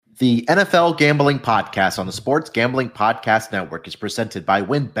The NFL Gambling Podcast on the Sports Gambling Podcast Network is presented by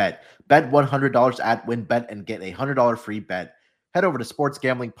WynnBET. Bet $100 at WynnBET and get a $100 free bet. Head over to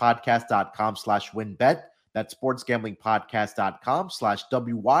sportsgamblingpodcast.com/WynnBET. That's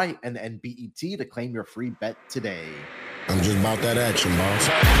sportsgamblingpodcast.com/WYNNBET to claim your free bet today. I'm just about that action, boss.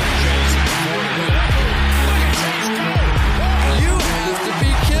 You have to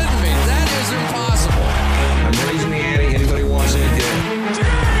be kidding me. That is impossible. I'm raising the ante. Anybody wants it, get it.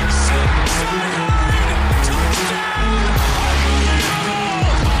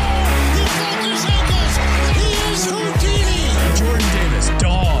 Jordan Davis,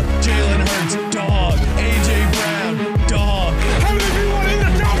 dog. Jalen Hurts, dog. AJ Brown, dog. How many people want in the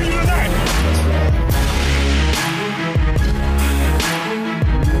W tonight?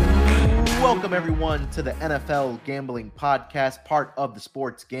 Welcome, everyone, to the NFL Gambling Podcast, part of the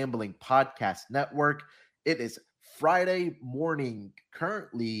Sports Gambling Podcast Network. It is Friday morning,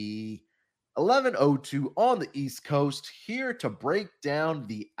 currently 11:02 on the East Coast, here to break down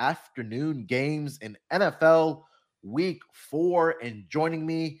the afternoon games in NFL Week 4. And joining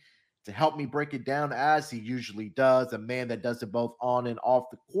me to help me break it down, as he usually does, a man that does it both on and off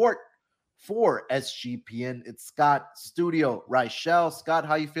the court for SGPN, it's Scott Studio Reichel. Scott,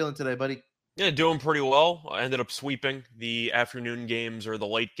 how you feeling today, buddy? Yeah, doing pretty well. I ended up sweeping the afternoon games or the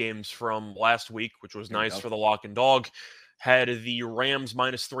late games from last week, which was nice for the lock and dog. Had the Rams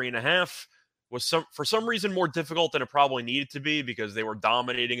minus 3.5. Was for some reason more difficult than it probably needed to be because they were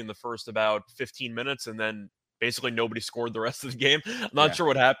dominating in the first about 15 minutes and then basically nobody scored the rest of the game. I'm not sure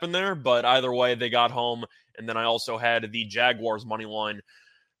what happened there, but either way, they got home. And then I also had the Jaguars money line.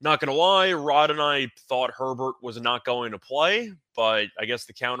 Not going to lie, Rod and I thought Herbert was not going to play, but I guess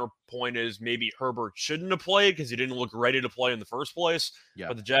the counterpoint is maybe Herbert shouldn't have played because he didn't look ready to play in the first place. Yeah.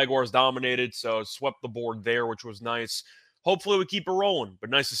 But the Jaguars dominated, so swept the board there, which was nice. Hopefully we keep it rolling,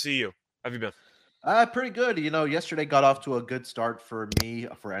 but nice to see you. How have you been? Pretty good. You know, yesterday got off to a good start for me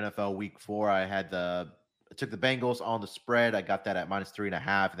for NFL Week 4. I took the Bengals on the spread. I got that at minus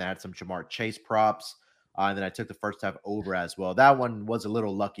 3.5, and then I had some Jamar Chase props. And then I took the first half over as well. That one was a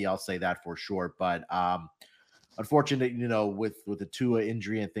little lucky, I'll say that for sure. But unfortunate, you know, with the Tua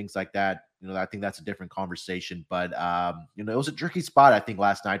injury and things like that, you know, I think that's a different conversation. But, you know, it was a tricky spot, I think,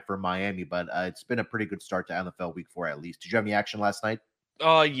 last night for Miami. But it's been a pretty good start to NFL Week 4 at least. Did you have any action last night?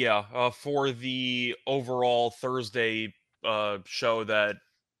 For the overall Thursday show that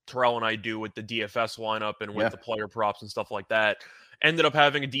Terrell and I do with the DFS lineup and with the player props and stuff like that, ended up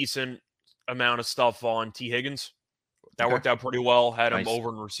having a decent amount of stuff on T. Higgins. That worked out pretty well. Had him over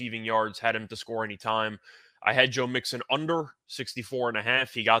in receiving yards, had him to score any time. I had Joe Mixon under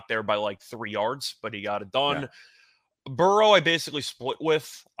 64.5. He got there by like 3 yards, but he got it done. Burrow, I basically split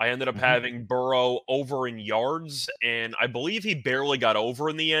with. I ended up having Burrow over in yards, and I believe he barely got over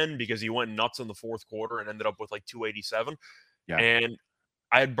in the end because he went nuts in the fourth quarter and ended up with like 287. And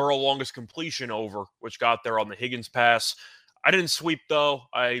I had Burrow longest completion over, which got there on the Higgins pass. I didn't sweep, though.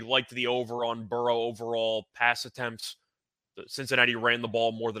 I liked the over on Burrow overall pass attempts. Cincinnati ran the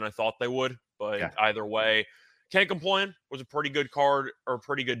ball more than I thought they would, but either way, can't complain. It was a pretty good card or a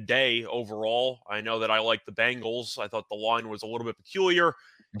pretty good day overall. I know that I like the Bengals. I thought the line was a little bit peculiar,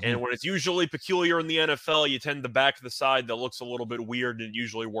 and when it's usually peculiar in the NFL, you tend to back the side that looks a little bit weird, and it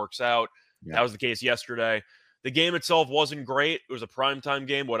usually works out. That was the case yesterday. The game itself wasn't great. It was a primetime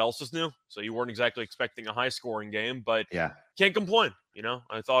game. What else is new? So you weren't exactly expecting a high-scoring game, but can't complain. You know,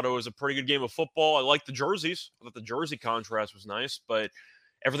 I thought it was a pretty good game of football. I liked the jerseys. I thought the jersey contrast was nice, but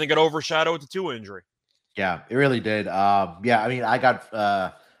everything got overshadowed with the Tua injury. Yeah, it really did. I mean, I got,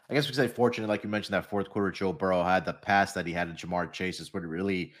 I guess we could say fortunate, like you mentioned, that fourth quarter Joe Burrow had the pass that he had to Jamar Chase is what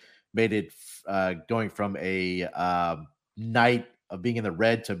really made it going from a night of being in the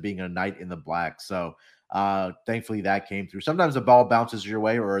red to being a night in the black. So thankfully that came through. Sometimes the ball bounces your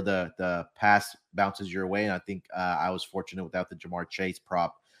way or the pass bounces your way. And I think I was fortunate without the Jamar Chase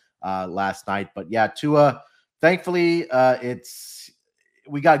prop last night. But yeah, Tua, thankfully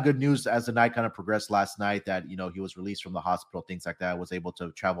we got good news as the night kind of progressed last night that, you know, he was released from the hospital, things like that, was able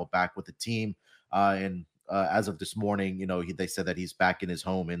to travel back with the team. And as of this morning, you know, they said that he's back in his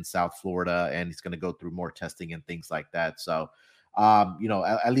home in South Florida and he's going to go through more testing and things like that. So, you know,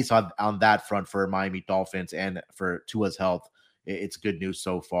 at least on that front for Miami Dolphins and for Tua's health, it's good news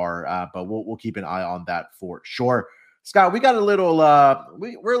so far. But we'll keep an eye on that for sure. Scott, we got a little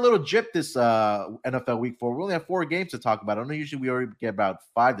we're a little gypped this NFL Week 4. We only have 4 games to talk about. I know usually we already get about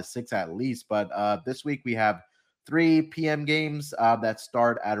 5 to 6 at least, but this week we have 3 p.m. games that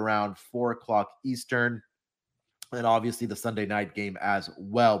start at around 4 o'clock Eastern, and obviously the Sunday night game as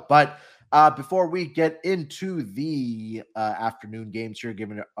well. But Before we get into the afternoon games here,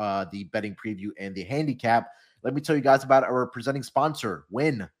 given the betting preview and the handicap, let me tell you guys about our presenting sponsor,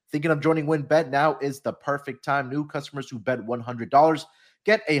 Win. Thinking of joining WinBet? Now is the perfect time. New customers who bet $100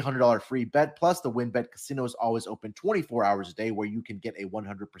 get a $100 free bet. Plus, the WinBet Casino is always open 24 hours a day, where you can get a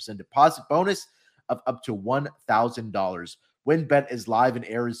 100% deposit bonus of up to $1,000. WinBet is live in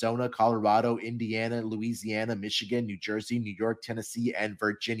Arizona, Colorado, Indiana, Louisiana, Michigan, New Jersey, New York, Tennessee, and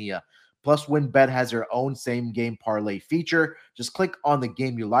Virginia. Plus, WinBet has their own same game parlay feature. Just click on the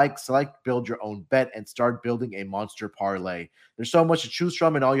game you like, select build your own bet, and start building a monster parlay. There's so much to choose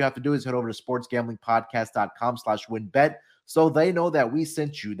from, and all you have to do is head over to sportsgamblingpodcast.com/winbet so they know that we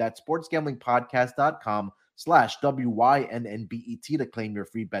sent you. That's sportsgamblingpodcast.com/WYNNBET to claim your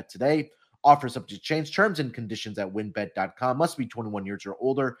free bet today. Offers up to change. Terms and conditions at winbet.com. Must be 21 years or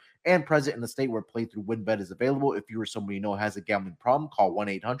older and present in the state where playthrough WinBet is available. If you or somebody you know has a gambling problem, call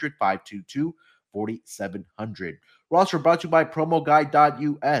 1-800-522-4700. We're also brought to you by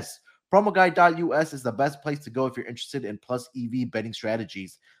promoguide.us. Promoguide.us is the best place to go if you're interested in plus EV betting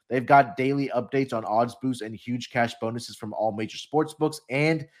strategies. They've got daily updates on odds boosts and huge cash bonuses from all major sports books,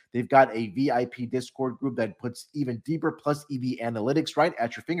 and they've got a VIP Discord group that puts even deeper plus EV analytics right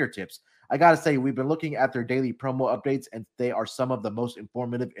at your fingertips. I got to say, we've been looking at their daily promo updates, and they are some of the most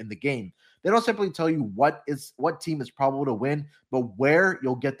informative in the game. They don't simply tell you what team is probable to win, but where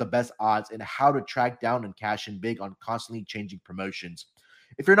you'll get the best odds and how to track down and cash in big on constantly changing promotions.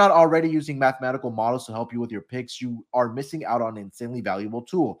 If you're not already using mathematical models to help you with your picks, you are missing out on an insanely valuable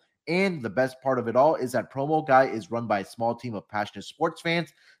tool. And the best part of it all is that Promo Guy is run by a small team of passionate sports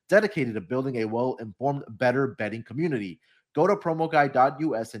fans dedicated to building a well-informed, better betting community. Go to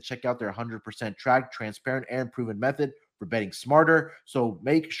promoguy.us and check out their 100% tracked, transparent, and proven method for betting smarter. So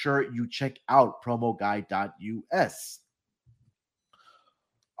make sure you check out promoguy.us.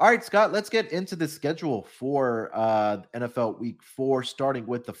 All right, Scott, let's get into the schedule for NFL Week 4, starting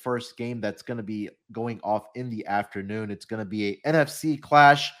with the first game that's going to be going off in the afternoon. It's going to be an NFC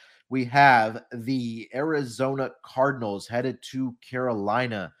clash. We have the Arizona Cardinals headed to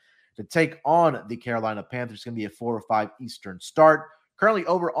Carolina to take on the Carolina Panthers. It's going to be a 4 or 5 Eastern start. Currently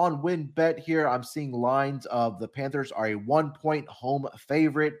over on WinBet here, I'm seeing lines of the Panthers are a 1-point home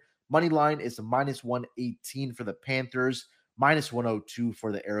favorite. Money line is a minus 118 for the Panthers, minus 102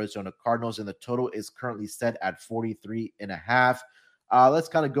 for the Arizona Cardinals, and the total is currently set at 43.5. Let's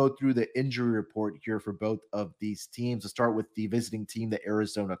kind of go through the injury report here for both of these teams. Let's start with the visiting team, the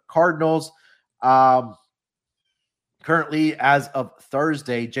Arizona Cardinals. Currently, as of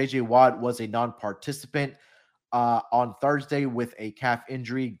Thursday, J.J. Watt was a non-participant on Thursday with a calf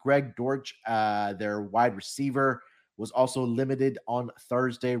injury. Greg Dortch, their wide receiver, was also limited on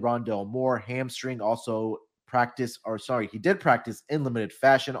Thursday. Rondell Moore, hamstring, also he did practice in limited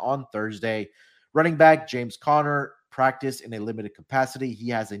fashion on Thursday. Running back James Conner practiced in a limited capacity. He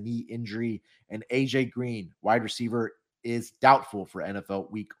has a knee injury. And AJ Green, wide receiver, is doubtful for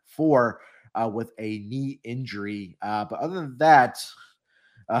NFL Week 4 with a knee injury. But other than that,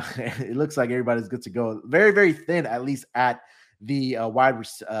 it looks like everybody's good to go. Very, very thin, at least at the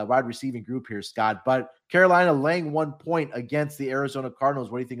wide receiving group here, Scott. But Carolina laying 1 point against the Arizona Cardinals.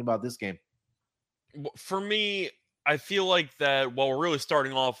 What do you think about this game? For me, I feel like that, well, we're really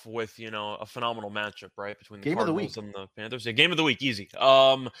starting off with, a phenomenal matchup, right? Between the Cardinals and the Panthers. Yeah, game of the week, easy.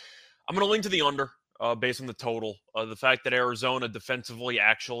 I'm going to lean to the under based on the total. The fact that Arizona defensively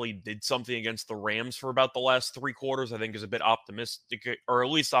actually did something against the Rams for about the last 3 quarters, I think is a bit optimistic, or at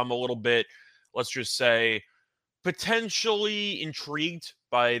least I'm a little bit, let's just say, potentially intrigued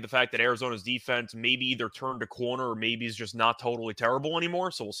by the fact that Arizona's defense maybe either turned a corner or maybe is just not totally terrible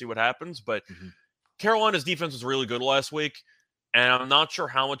anymore. So we'll see what happens. But Carolina's defense was really good last week, and I'm not sure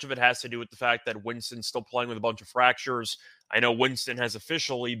how much of it has to do with the fact that Winston's still playing with a bunch of fractures. I know Winston has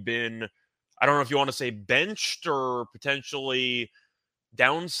officially been, I don't know if you want to say benched or potentially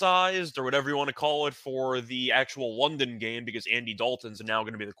downsized or whatever you want to call it for the actual London game, because Andy Dalton's now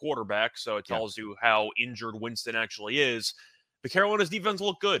going to be the quarterback, so it tells you how injured Winston actually is. But Carolina's defense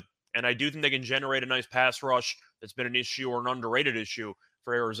looked good, and I do think they can generate a nice pass rush. That's been an issue, or an underrated issue,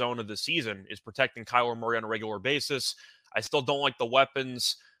 for Arizona this season, is protecting Kyler Murray on a regular basis. I still don't like the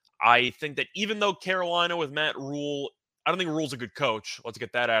weapons. I think that even though Carolina with Matt Rule, I don't think Rule's a good coach. Let's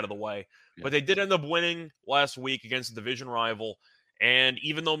get that out of the way. Yeah. But they did end up winning last week against a division rival. And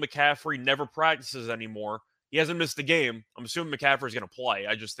even though McCaffrey never practices anymore, he hasn't missed a game. I'm assuming McCaffrey's going to play.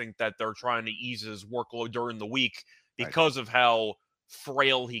 I just think that they're trying to ease his workload during the week because of how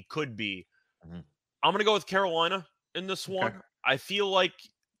frail he could be. I'm going to go with Carolina in this one. I feel like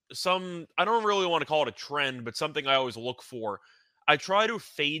I don't really want to call it a trend, but something I always look for. I try to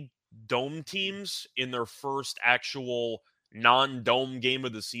fade dome teams in their first actual non-dome game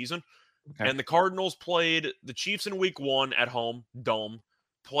of the season. Okay. And the Cardinals played the Chiefs in week 1 at home, dome,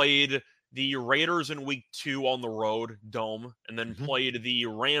 played the Raiders in week 2 on the road, dome, and then played the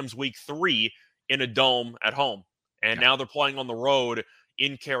Rams week 3 in a dome at home. And now they're playing on the road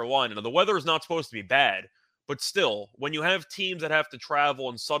in Carolina. Now, the weather is not supposed to be bad, but still, when you have teams that have to travel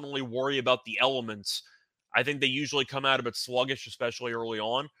and suddenly worry about the elements, I think they usually come out a bit sluggish, especially early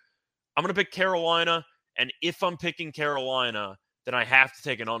on. I'm going to pick Carolina, and if I'm picking Carolina, then I have to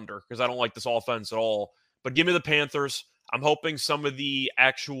take an under because I don't like this offense at all. But give me the Panthers. I'm hoping some of the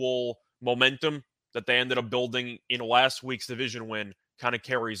actual momentum that they ended up building in last week's division win kind of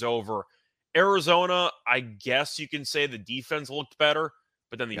carries over. Arizona, I guess you can say the defense looked better,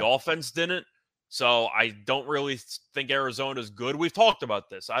 but then the offense didn't. So I don't really think Arizona is good. We've talked about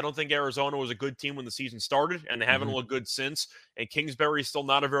this. I don't think Arizona was a good team when the season started, and they haven't looked good since. And Kingsbury is still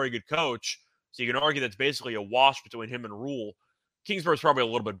not a very good coach. So you can argue that's basically a wash between him and Rule. Kingsbury's probably a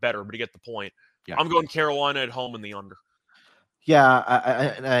little bit better, but you get the point. Yeah. I'm going Carolina at home in the under. Yeah,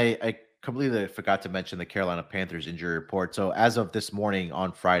 I completely forgot to mention the Carolina Panthers injury report. So as of this morning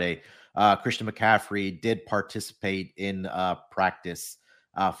on Friday, Christian McCaffrey did participate in practice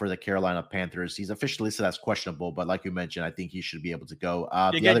for the Carolina Panthers. He's officially listed as questionable, but like you mentioned, I think he should be able to go.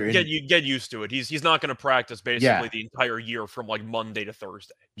 Get used to it. He's not going to practice basically the entire year from like Monday to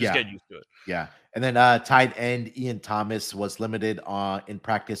Thursday. Just get used to it. Yeah. And then tight end Ian Thomas was limited in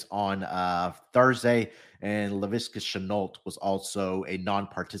practice on Thursday, and Laviska Shenault was also a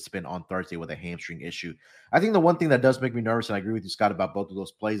non-participant on Thursday with a hamstring issue. I think the one thing that does make me nervous, and I agree with you, Scott, about both of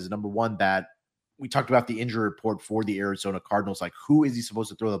those plays, is number one, that we talked about the injury report for the Arizona Cardinals. Like, who is he supposed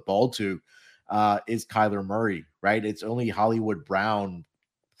to throw the ball to? Is Kyler Murray, right? It's only Hollywood Brown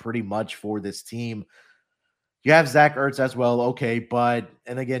pretty much for this team. You have Zach Ertz as well, okay,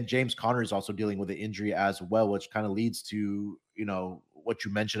 and again, James Conner is also dealing with an injury as well, which kind of leads to, what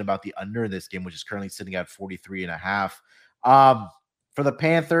you mentioned about the under in this game, which is currently sitting at 43.5. For the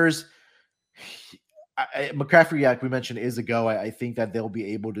Panthers, McCaffrey, like we mentioned, is a go. I think that they'll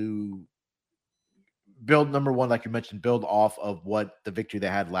be able to build, number one, like you mentioned, build off of what the victory they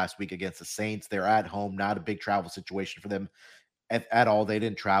had last week against the Saints. They're at home, not a big travel situation for them at all. They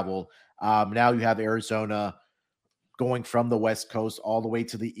didn't travel. Now you have Arizona going from the West Coast all the way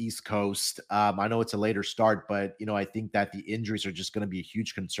to the East Coast. I know it's a later start, but, I think that the injuries are just going to be a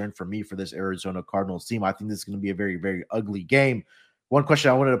huge concern for me for this Arizona Cardinals team. I think this is going to be a very, very ugly game. One question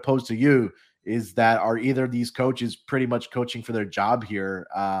I wanted to pose to you is that are either of these coaches pretty much coaching for their job here?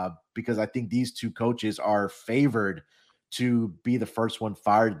 Because I think these two coaches are favored to be the first one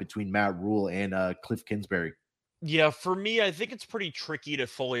fired between Matt Rule and Cliff Kingsbury. Yeah, for me, I think it's pretty tricky to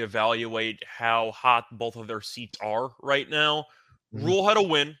fully evaluate how hot both of their seats are right now. Rule had a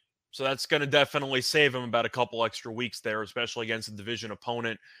win, so that's going to definitely save him about a couple extra weeks there, especially against a division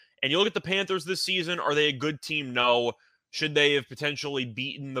opponent. And you look at the Panthers this season, are they a good team? No. Should they have potentially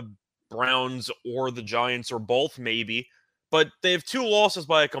beaten the Browns or the Giants or both? Maybe. But they have 2 losses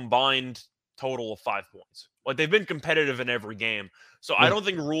by a combined total of 5 points. Like, they've been competitive in every game. So I don't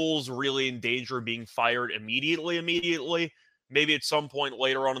think Rule's really in danger of being fired immediately. Maybe at some point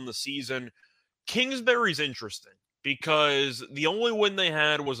later on in the season. Kingsbury's interesting because the only win they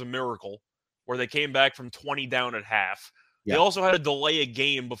had was a miracle where they came back from 20 down at half. They also had to delay a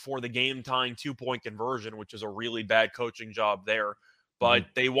game before the game-tying 2-point conversion, which is a really bad coaching job there. But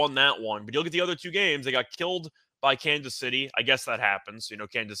they won that one. But you look at the other 2 games, they got killed by Kansas City. I guess that happens.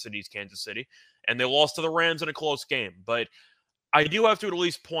 Kansas City's Kansas City. And they lost to the Rams in a close game. But I do have to at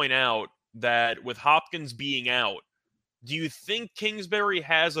least point out that with Hopkins being out, do you think Kingsbury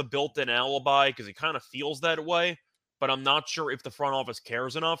has a built-in alibi? Because he kind of feels that way, but I'm not sure if the front office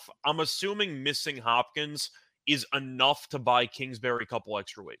cares enough. I'm assuming missing Hopkins is enough to buy Kingsbury a couple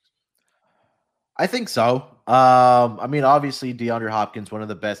extra weeks. I think so. Obviously, DeAndre Hopkins, one of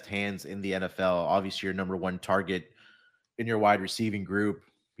the best hands in the NFL. Obviously, your number one target in your wide receiving group.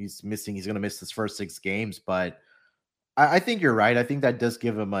 He's going to miss his first 6 games, but I think you're right. I think that does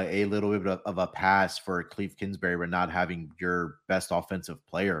give him a little bit of a pass for Cliff Kingsbury for not having your best offensive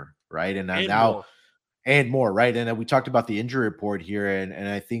player, right? And more, right? And we talked about the injury report here, and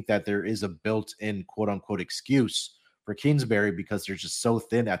I think that there is a built-in quote-unquote excuse for Kingsbury because they're just so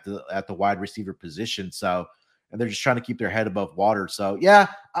thin at the wide receiver position. So, and they're just trying to keep their head above water. So, yeah,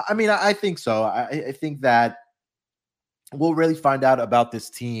 I think so. I think that we'll really find out about this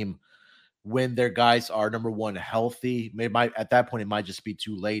team when their guys are, number one, healthy. At that point, it might just be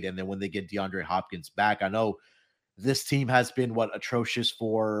too late. And then when they get DeAndre Hopkins back, I know this team has been atrocious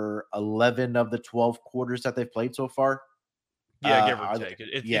for 11 of the 12 quarters that they've played so far. Yeah, give or Are they, take.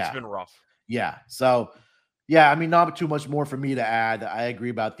 It's yeah, been rough. yeah. So, yeah, I mean, not too much more for me to add. I agree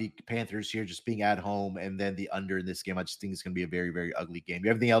about the Panthers here just being at home and then the under in this game. I just think it's going to be a very, very ugly game. You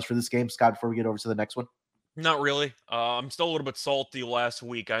have anything else for this game, Scott, before we get over to the next one? Not really. I'm still a little bit salty last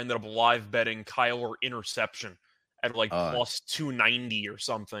week. I ended up live betting Kyler interception at like Uh, plus 290 or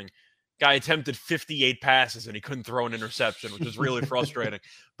something. Guy attempted 58 passes and he couldn't throw an interception, which is really frustrating.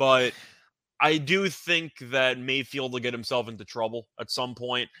 But I do think that Mayfield will get himself into trouble at some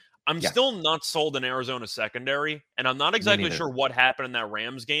point. I'm yeah, still not sold in Arizona secondary, and I'm not me exactly neither. sure what happened in that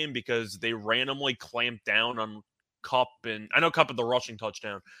Rams game because they randomly clamped down on Cup, and I know Cup had the rushing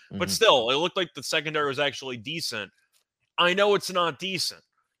touchdown, but Mhm. still, it looked like the secondary was actually decent. I know it's not decent.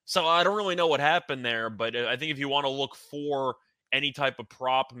 So I don't really know what happened there, but I think if you want to look for any type of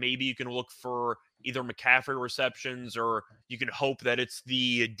prop, maybe you can look for either McCaffrey receptions or you can hope that it's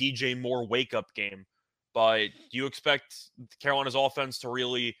the DJ Moore wake up game. But do you expect Carolina's offense to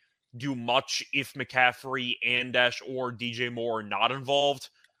really do much if McCaffrey and Dash or DJ Moore are not involved?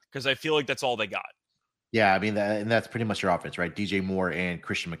 Because I feel like that's all they got. Yeah, I mean, and that's pretty much your offense, right? DJ Moore and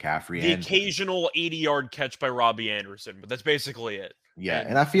Christian McCaffrey. The And occasional 80-yard catch by Robbie Anderson, but that's basically it. yeah,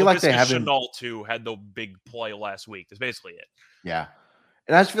 and And I feel like they Laviska haven't, Shenault, too, had the big play last week. That's basically it. yeah.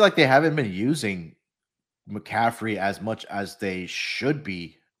 And I just feel like they haven't been using McCaffrey as much as they should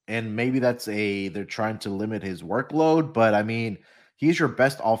be. And maybe they're trying to limit his workload, but I mean, he's your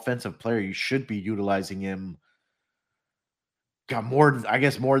best offensive player. You should be utilizing him got more, I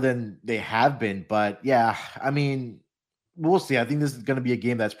guess, more than they have been. But yeah, I mean, we'll see. I think this is going to be a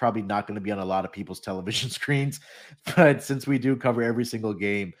game that's probably not going to be on a lot of people's television screens. But since we do cover every single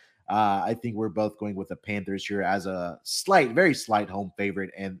game, I think we're both going with the Panthers here as a very slight home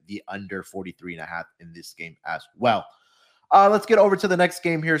favorite and the under 43.5 in this game as well. Let's get over to the next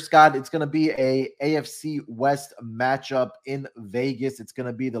game here, Scott. It's going to be a AFC West matchup in Vegas. It's going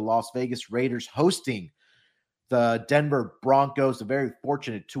to be the Las Vegas Raiders hosting the Denver Broncos, the very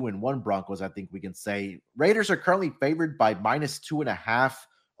fortunate 2-1 Broncos, I think we can say. Raiders are currently favored by -2.5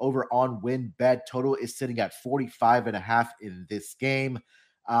 over on win bet. Total is sitting at 45.5 in this game.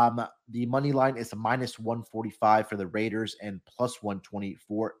 The money line is a -145 for the Raiders and +120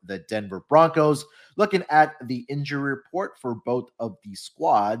 for the Denver Broncos. Looking at the injury report for both of these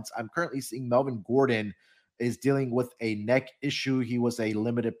squads, I'm currently seeing Melvin Gordon is dealing with a neck issue. He was a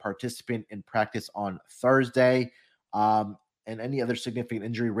limited participant in practice on Thursday. And any other significant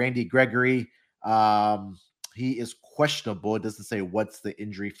injury, Randy Gregory, he is questionable. It doesn't say what's the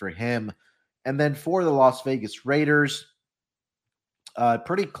injury for him. And then for the Las Vegas Raiders,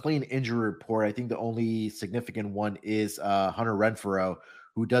 pretty clean injury report. I think the only significant one is Hunter Renfrow,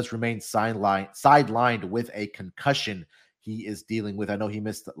 who does remain sidelined with a concussion he is dealing with. I know he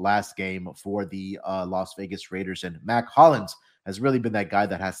missed the last game for the Las Vegas Raiders, and Mac Hollins has really been that guy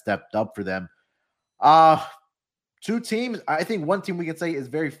that has stepped up for them. Two teams, I think one team we can say is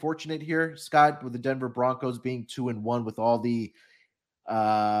very fortunate here, Scott, with the Denver Broncos being 2-1 with all the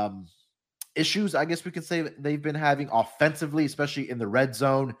issues, I guess we could say they've been having offensively, especially in the red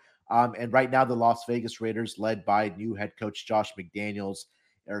zone. And right now, the Las Vegas Raiders, led by new head coach Josh McDaniels,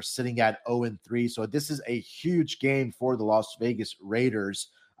 are sitting at 0-3. So this is a huge game for the Las Vegas Raiders.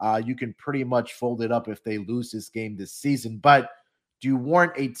 You can pretty much fold it up if they lose this game this season. But do you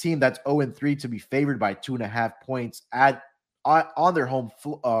warrant a team that's 0-3 to be favored by 2.5 points on their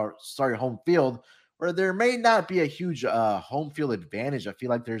home field, where there may not be a huge home field advantage? I feel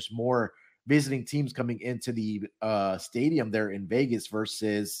like there's more visiting teams coming into the stadium there in Vegas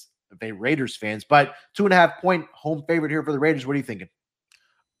versus the Raiders fans. But 2.5 point home favorite here for the Raiders. What are you thinking?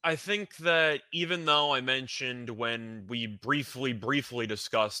 I think that even though I mentioned when we briefly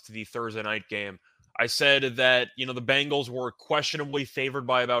discussed the Thursday night game, I said that, the Bengals were questionably favored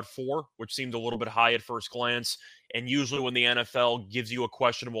by about 4, which seemed a little bit high at first glance. And usually when the NFL gives you a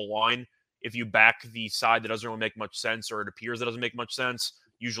questionable line, if you back the side that doesn't really make much sense or it appears that doesn't make much sense,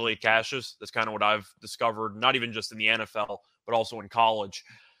 usually it cashes. That's kind of what I've discovered, not even just in the NFL, but also in college.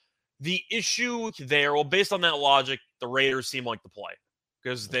 The issue there, well, based on that logic, the Raiders seem like the play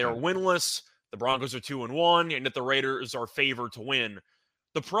because they are winless. The Broncos are 2-1, and yet the Raiders are favored to win.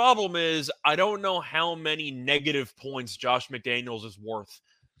 The problem is, I don't know how many negative points Josh McDaniels is worth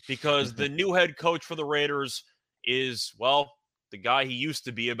because the new head coach for the Raiders is, well, the guy he used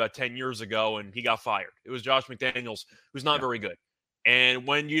to be about 10 years ago, and he got fired. It was Josh McDaniels, who's not very good. And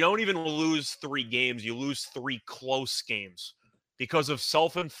when you don't even lose 3 games, you lose 3 close games because of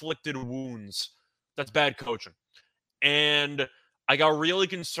self-inflicted wounds. That's bad coaching. And I got really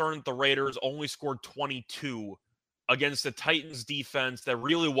concerned that the Raiders only scored 22 against the Titans defense that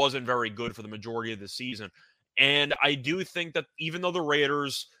really wasn't very good for the majority of the season. And I do think that even though the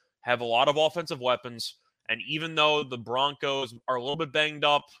Raiders have a lot of offensive weapons, and even though the Broncos are a little bit banged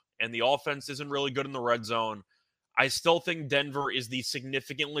up and the offense isn't really good in the red zone, I still think Denver is the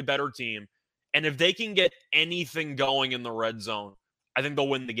significantly better team. And if they can get anything going in the red zone, I think they'll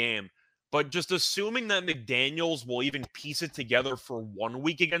win the game. But just assuming that McDaniels will even piece it together for 1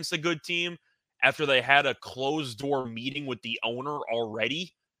 week against a good team after they had a closed door meeting with the owner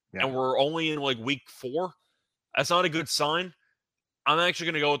already, and we're only in like week 4, that's not a good sign. I'm actually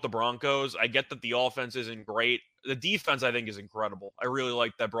going to go with the Broncos. I get that the offense isn't great. The defense, I think, is incredible. I really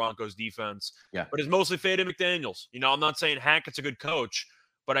like that Broncos defense. Yeah. But it's mostly faded McDaniels. I'm not saying Hackett's a good coach,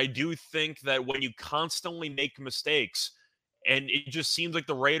 but I do think that when you constantly make mistakes, and it just seems like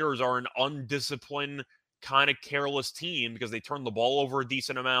the Raiders are an undisciplined, kind of careless team because they turn the ball over a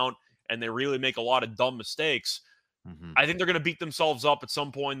decent amount and they really make a lot of dumb mistakes. I think they're going to beat themselves up at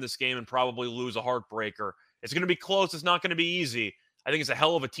some point in this game and probably lose a heartbreaker. It's going to be close. It's not going to be easy. I think it's a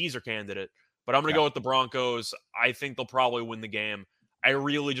hell of a teaser candidate, but I'm going to go with the Broncos. I think they'll probably win the game. I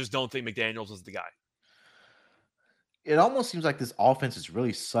really just don't think McDaniels is the guy. It almost seems like this offense is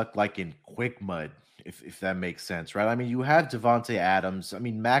really sucked like in quick mud, if that makes sense, right? I mean, you have Devontae Adams. I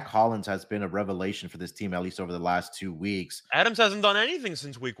mean, Mac Hollins has been a revelation for this team, at least over the last 2 weeks. Adams hasn't done anything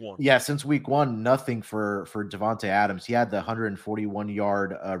since week 1. Yeah, since week 1, nothing for Devontae Adams. He had the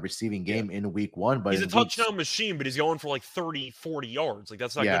 141-yard receiving game in week 1, but he's a touchdown machine, but he's going for like 30, 40 yards. Like,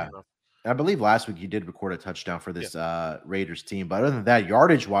 that's not good enough. I believe last week he did record a touchdown for this Raiders team. But other than that,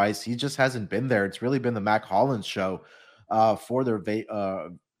 yardage-wise, he just hasn't been there. It's really been the Mac Hollins show for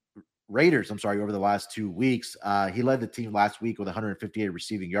the Raiders, over the last 2 weeks. He led the team last week with 158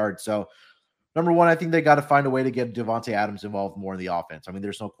 receiving yards. So, number one, I think they got to find a way to get Devontae Adams involved more in the offense. I mean,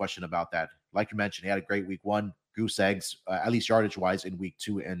 there's no question about that. Like you mentioned, he had a great week 1, goose eggs, at least yardage-wise, in week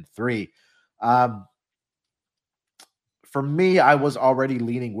 2 and 3. For me, I was already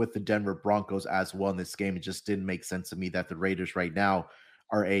leaning with the Denver Broncos as well in this game. It just didn't make sense to me that the Raiders right now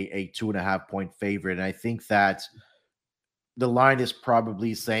are a 2.5-point favorite. And I think that the line is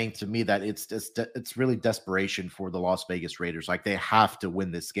probably saying to me that it's really desperation for the Las Vegas Raiders. Like, they have to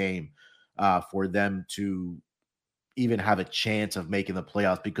win this game for them to even have a chance of making the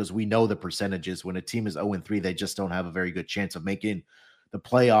playoffs, because we know the percentages. When a team is 0-3, they just don't have a very good chance of making the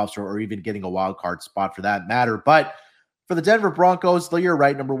playoffs or even getting a wild card spot for that matter. But for the Denver Broncos, you're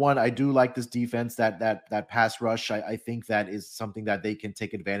right. Number one, I do like this defense, that pass rush. I think that is something that they can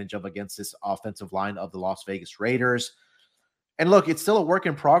take advantage of against this offensive line of the Las Vegas Raiders. And look, it's still a work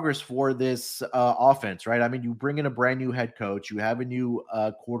in progress for this offense, right? I mean, you bring in a brand new head coach, you have a new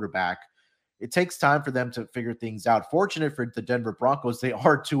quarterback. It takes time for them to figure things out. Fortunate for the Denver Broncos, they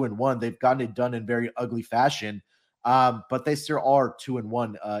are 2-1. They've gotten it done in very ugly fashion. But they still are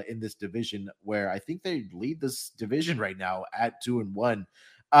 2-1 in this division, where I think they lead this division right now at 2-1.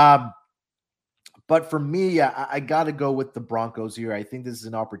 But for me, I got to go with the Broncos here. I think this is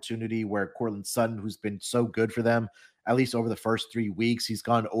an opportunity where Courtland Sutton, who's been so good for them, at least over the first 3 weeks, he's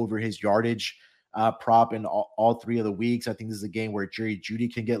gone over his yardage prop in all 3 of the weeks. I think this is a game where Jerry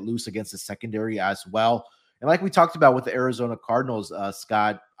Jeudy can get loose against the secondary as well. And like we talked about with the Arizona Cardinals,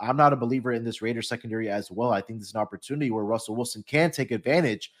 Scott, I'm not a believer in this Raiders secondary as well. I think this is an opportunity where Russell Wilson can take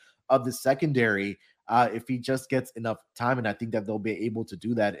advantage of the secondary if he just gets enough time. And I think that they'll be able to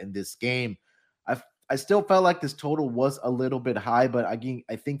do that in this game. I still felt like this total was a little bit high, but again,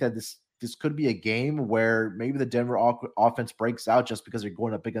 I think that this could be a game where maybe the Denver offense breaks out just because they're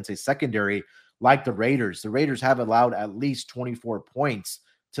going up against a secondary like the Raiders. The Raiders have allowed at least 24 points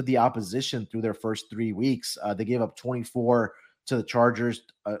to the opposition through their first 3 weeks. They gave up 24 to the Chargers,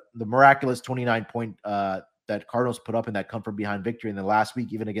 the miraculous 29-point that Cardinals put up in that come from behind victory. And then last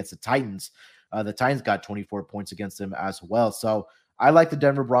week, even against the Titans got 24 points against them as well. So I like the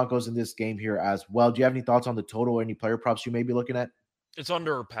Denver Broncos in this game here as well. Do you have any thoughts on the total or any player props you may be looking at? It's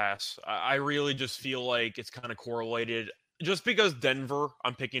under a pass. I really just feel like it's kind of correlated. Just because Denver,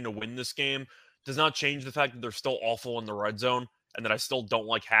 I'm picking to win this game, does not change the fact that they're still awful in the red zone and that I still don't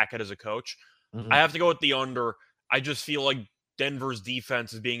like Hackett as a coach. I have to go with the under. I just feel like Denver's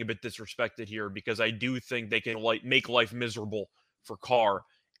defense is being a bit disrespected here because I do think they can make life miserable for Carr.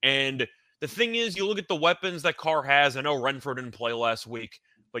 And the thing is, you look at the weapons that Carr has. I know Renfro didn't play last week,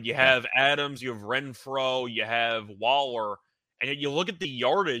 but you have Adams, you have Renfro, you have Waller, and yet you look at the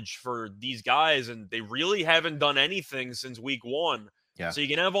yardage for these guys, and they really haven't done anything since week 1. Yeah. So you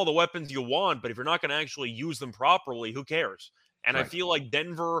can have all the weapons you want, but if you're not going to actually use them properly, who cares? And I feel like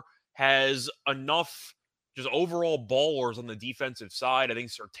Denver has enough just overall ballers on the defensive side. I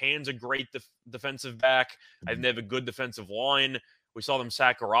think Surtain's a great defensive back. I think they have a good defensive line. We saw them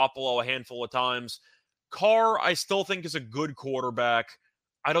sack Garoppolo a handful of times. Carr, I still think is a good quarterback.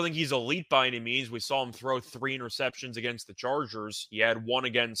 I don't think he's elite by any means. We saw him throw 3 interceptions against the Chargers. He had one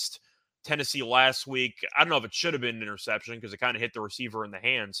against Tennessee last week. I don't know if it should have been an interception because it kind of hit the receiver in the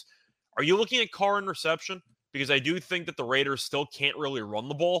hands. Are you looking at Carr interception? Because I do think that the Raiders still can't really run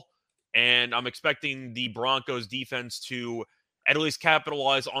the ball. And I'm expecting the Broncos defense to at least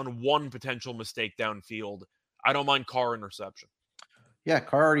capitalize on one potential mistake downfield. I don't mind Carr interception. Yeah,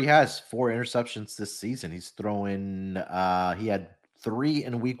 Carr already has 4 interceptions this season. He's throwing he had 3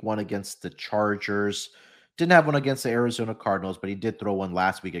 in week 1 against the Chargers. Didn't have one against the Arizona Cardinals, but he did throw one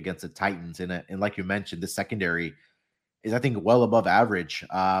last week against the Titans. And like you mentioned, the secondary is, I think, well above average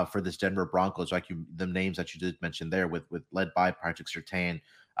for this Denver Broncos. Like the names that you did mention there, with led by Patrick Surtain.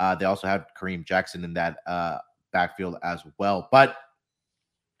 They also have Kareem Jackson in that backfield as well. But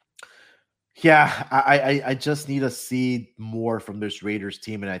yeah, I just need to see more from this Raiders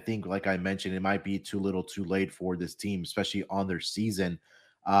team. And I think, like I mentioned, it might be too little too late for this team, especially on their season,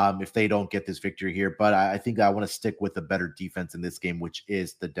 if they don't get this victory here. But I think I want to stick with a better defense in this game, which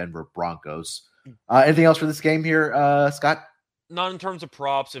is the Denver Broncos. Anything else for this game here, Scott? Not in terms of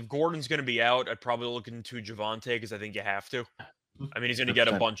props. If Gordon's going to be out, I'd probably look into Javonte because I think you have to. I mean, he's going to get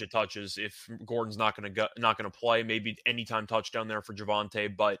a bunch of touches if Gordon's not going to play. Maybe anytime touchdown there for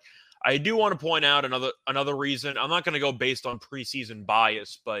Javonte, but I do want to point out another reason. I'm not going to go based on preseason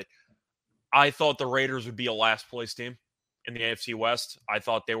bias, but I thought the Raiders would be a last place team in the AFC West. I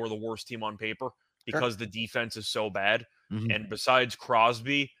thought they were the worst team on paper because the defense is so bad. Mm-hmm. And besides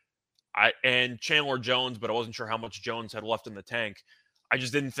Crosby and Chandler Jones, but I wasn't sure how much Jones had left in the tank. I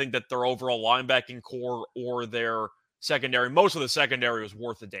just didn't think that their overall linebacking core or their secondary, most of the secondary, was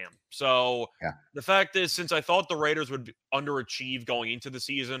worth a damn. So the fact is, since I thought the Raiders would underachieve going into the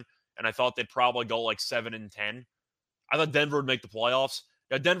season, and I thought they'd probably go like 7-10, I thought Denver would make the playoffs.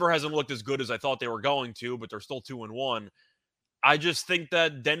 Now, Denver hasn't looked as good as I thought they were going to, but they're still 2-1. I just think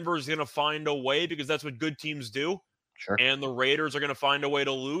that Denver's going to find a way because that's what good teams do. Sure. And the Raiders are going to find a way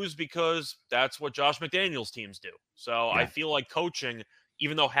to lose because that's what Josh McDaniels teams do. So I feel like coaching,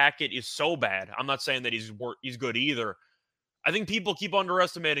 even though Hackett is so bad, I'm not saying that he's good either. I think people keep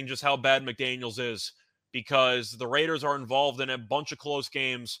underestimating just how bad McDaniels is because the Raiders are involved in a bunch of close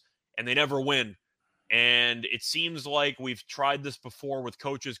games and they never win. And it seems like we've tried this before with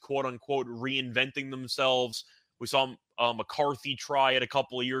coaches, quote unquote, reinventing themselves. We saw McCarthy try it a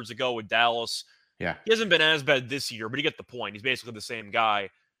couple of years ago with Dallas. Yeah. He hasn't been as bad this year, but you get the point. He's basically the same guy.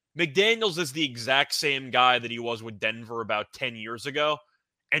 McDaniels is the exact same guy that he was with Denver about 10 years ago,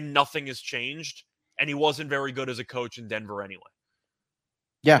 and nothing has changed. And he wasn't very good as a coach in Denver anyway.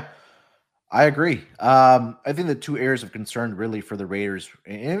 Yeah, I agree. I think the 2 areas of concern really for the Raiders,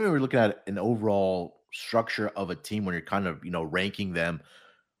 and we're looking at an overall structure of a team when you're kind of, ranking them.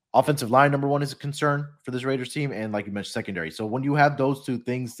 Offensive line, number 1, is a concern for this Raiders team, and like you mentioned, secondary. So when you have those 2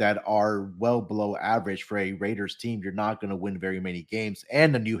 things that are well below average for a Raiders team, you're not going to win very many games,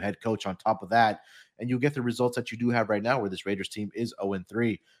 and a new head coach on top of that, and you get the results that you do have right now where this Raiders team is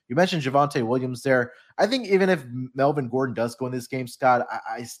 0-3. You mentioned Javonte Williams there. I think even if Melvin Gordon does go in this game, Scott,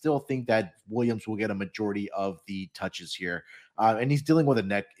 I still think that Williams will get a majority of the touches here. And he's dealing with a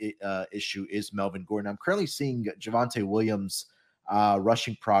neck issue, is Melvin Gordon. I'm currently seeing Javonte Williams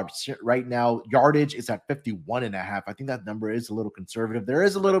rushing props right now. Yardage is at 51.5. I think that number is a little conservative. There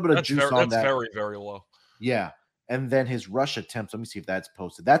is a little bit of juice on that. That's very, very low. Yeah. And then his rush attempts, let me see if that's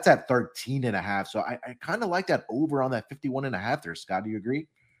posted. That's at 13.5. So I kind of like that over on that 51.5 there, Scott. Do you agree?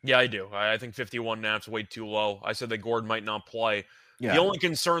 Yeah, I do. I think 51.5 is way too low. I said that Gordon might not play. Yeah. The only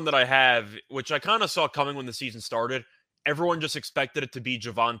concern that I have, which I kind of saw coming when the season started, everyone just expected it to be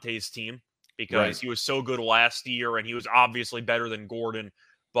Javonte's team because he was so good last year and he was obviously better than Gordon.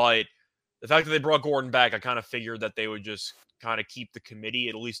 But the fact that they brought Gordon back, I kind of figured that they would just kind of keep the committee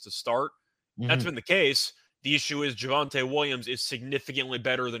at least to start. Mm-hmm. That's been the case. The issue is Javonte Williams is significantly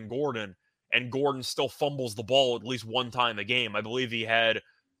better than Gordon, and Gordon still fumbles the ball at least one time a game. I believe he had,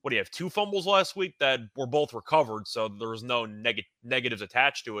 2 fumbles last week that were both recovered, so there was no negatives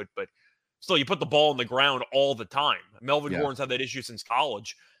attached to it. But still, you put the ball on the ground all the time. Melvin Gordon's had that issue since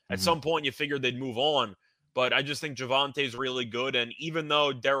college. At some point, you figured they'd move on. But I just think Javonte's really good, and even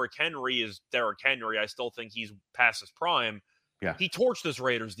though Derrick Henry is Derrick Henry, I still think he's past his prime. Yeah. He torched this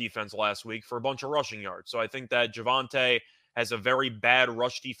Raiders defense last week for a bunch of rushing yards. So I think that Javonte has a very bad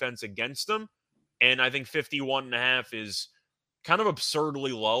rush defense against him. And I think 51.5 is kind of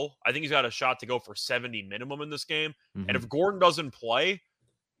absurdly low. I think he's got a shot to go for 70 minimum in this game. And if Gordon doesn't play,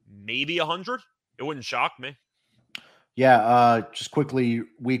 maybe 100. It wouldn't shock me. Yeah, just quickly,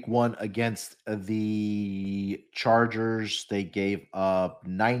 week one against the Chargers, they gave up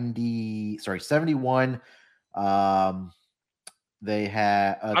 71. Um, they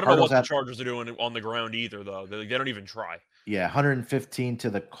had I don't know Cardinals what the had Chargers are doing on the ground either, though. They don't even try. Yeah, 115 to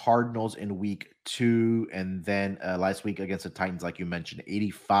the Cardinals in week two. And then last week against the Titans, like you mentioned,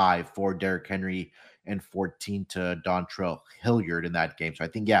 85 for Derrick Henry and 14 to Dontrell Hilliard in that game. So I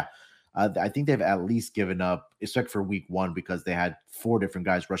think, I think they've at least given up, except for week one, because they had four different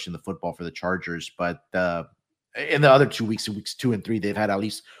guys rushing the football for the Chargers. But in the other 2 weeks, in weeks 2 and 3, they've had at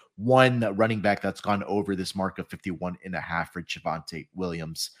least one running back that's gone over this mark of 51.5 for Javonte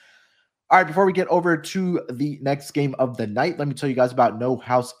Williams. All right, before we get over to the next game of the night, let me tell you guys about No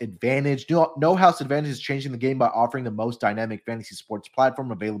House Advantage. No House Advantage is changing the game by offering the most dynamic fantasy sports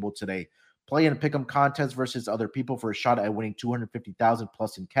platform available today. Play in a pick'em contest versus other people for a shot at winning $250,000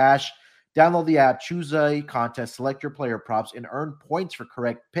 plus in cash. Download the app, choose a contest, select your player props, and earn points for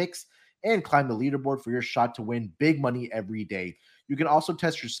correct picks, and climb the leaderboard for your shot to win big money every day. You can also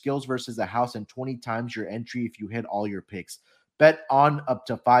test your skills versus a house and 20 times your entry if you hit all your picks. Bet on up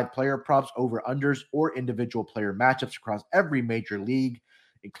to 5 player props, over-unders, or individual player matchups across every major league,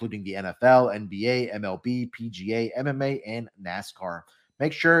 including the NFL, NBA, MLB, PGA, MMA, and NASCAR.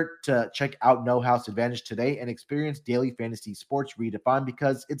 Make sure to check out No House Advantage today and experience daily fantasy sports redefined,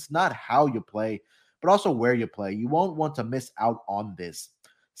 because it's not how you play, but also where you play. You won't want to miss out on this.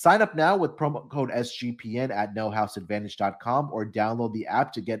 Sign up now with promo code SGPN at nohouseadvantage.com or download the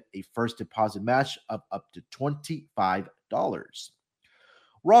app to get a first deposit match of up to $25.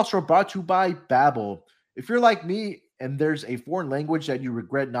 We're also brought to you by Babbel. If you're like me and there's a foreign language that you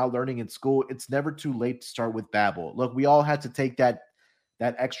regret not learning in school, it's never too late to start with Babbel. Look, we all had to take that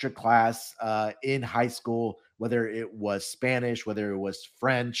extra class in high school, whether it was Spanish, whether it was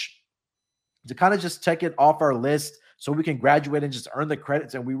French, to kind of just check it off our list so we can graduate and just earn the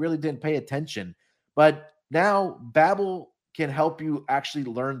credits, and we really didn't pay attention. But now Babbel can help you actually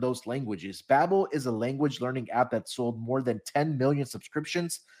learn those languages. Babbel is a language learning app that sold more than 10 million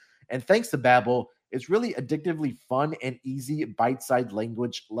subscriptions, and thanks to Babbel, it's really addictively fun and easy bite-sized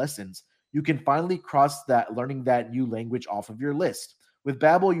language lessons. You can finally cross that learning that new language off of your list. With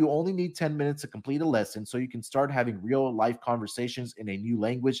Babbel, you only need 10 minutes to complete a lesson, so you can start having real-life conversations in a new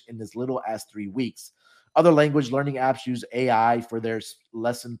language in as little as 3 weeks. Other language learning apps use AI for their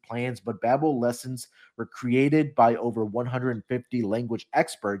lesson plans, but Babbel lessons were created by over 150 language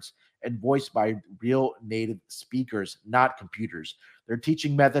experts and voiced by real native speakers, not computers. Their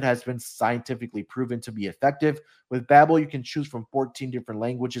teaching method has been scientifically proven to be effective. With Babbel, you can choose from 14 different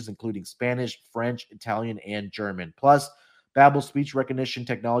languages, including Spanish, French, Italian, and German. Plus, Babbel's speech recognition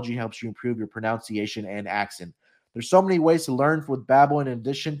technology helps you improve your pronunciation and accent. There's so many ways to learn with Babbel. In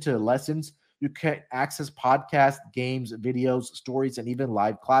addition to lessons, you can access podcasts, games, videos, stories, and even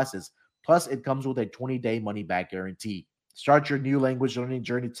live classes. Plus, it comes with a 20-day money-back guarantee. Start your new language learning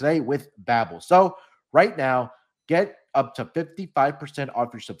journey today with Babbel. So, right now, get up to 55% off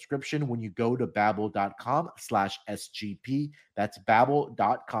your subscription when you go to babbel.com/SGP. That's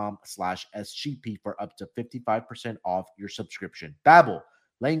babbel.com/SGP for up to 55% off your subscription. Babbel,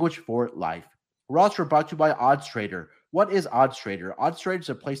 language for life. We're also brought to you by Odds Trader. What is Odds Trader? Odds Trader is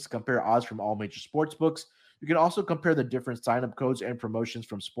a place to compare odds from all major sports books. You can also compare the different sign-up codes and promotions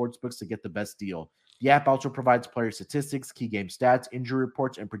from sports books to get the best deal. The app also provides player statistics, key game stats, injury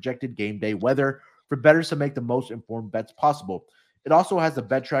reports, and projected game day weather for bettors to make the most informed bets possible. It also has a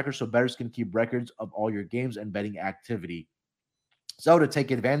bet tracker so bettors can keep records of all your games and betting activity. So to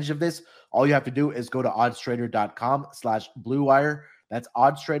take advantage of this, all you have to do is go to oddstrader.com/bluewire. That's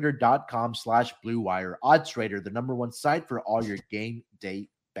oddstrader.com/bluewire. Oddstrader, the number one site for all your game day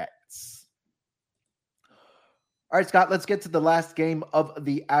bets. All right, Scott, let's get to the last game of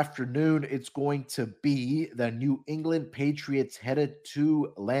the afternoon. It's going to be the New England Patriots headed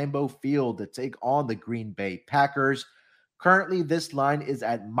to Lambeau Field to take on the Green Bay Packers. Currently, this line is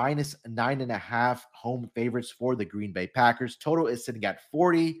at -9.5 home favorites for the Green Bay Packers. Total is sitting at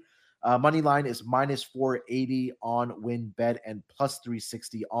 40. Money line is -480 on WinBet and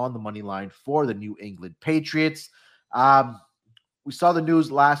 +360 on the money line for the New England Patriots. We saw the news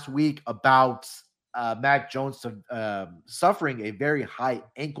last week about Mac Jones suffering a very high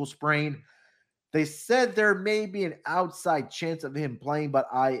ankle sprain. They said there may be an outside chance of him playing, but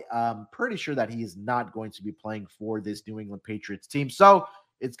I am pretty sure that he is not going to be playing for this New England Patriots team. So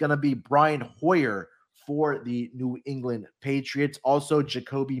it's going to be Brian Hoyer for the New England Patriots. Also,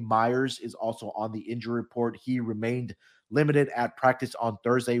 Jacoby Myers is also on the injury report. He remained limited at practice on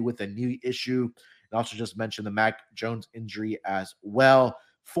Thursday with a knee issue. And also just mentioned the Mac Jones injury as well.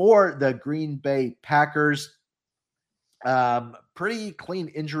 For the Green Bay Packers, Pretty clean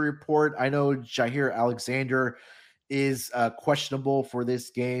injury report. I know Jair Alexander is questionable for this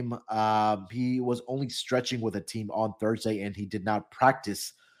game. He was only stretching with a team on Thursday, and he did not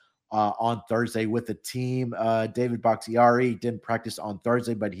practice on Thursday with the team. David Bakhtiari didn't practice on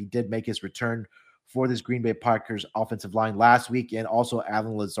Thursday, but he did make his return for this Green Bay Packers offensive line last week. And also,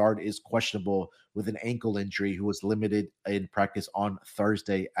 Alan Lazard is questionable with an ankle injury, who was limited in practice on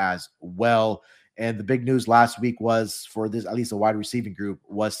Thursday as well. And the big news last week was for this, at least a wide receiving group,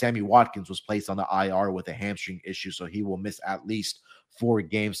 was Sammy Watkins was placed on the IR with a hamstring issue. So he will miss at least 4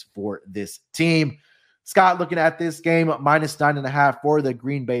 games for this team. Scott, looking at this game, -9.5 for the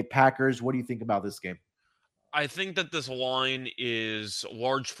Green Bay Packers. What do you think about this game? I think that this line is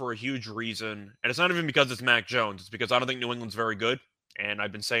large for a huge reason. And it's not even because it's Mac Jones. It's because I don't think New England's very good. And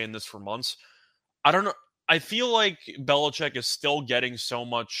I've been saying this for months. I don't know. I feel like Belichick is still getting so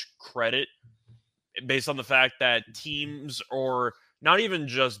much credit based on the fact that teams, or not even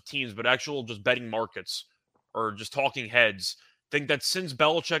just teams, but actual just betting markets or just talking heads, think that since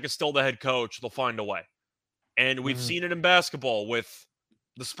Belichick is still the head coach, they'll find a way. And we've seen it in basketball with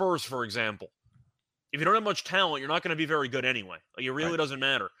the Spurs, for example. If you don't have much talent, you're not going to be very good anyway. Like, it really doesn't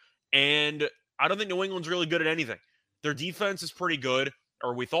matter. And I don't think New England's really good at anything. Their defense is pretty good,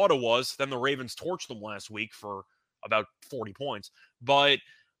 or we thought it was. Then the Ravens torched them last week for about 40 points. But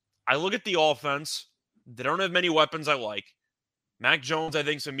I look at the offense. They don't have many weapons I like. Mac Jones, I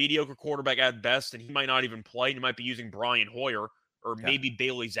think, is a mediocre quarterback at best, and he might not even play. He might be using Brian Hoyer or maybe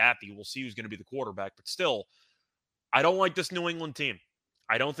Bailey Zappi. We'll see who's going to be the quarterback. But still, I don't like this New England team.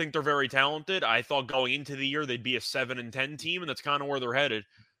 I don't think they're very talented. I thought going into the year they'd be a 7-10 team, and that's kind of where they're headed.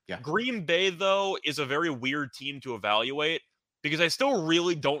 Yeah. Green Bay, though, is a very weird team to evaluate because I still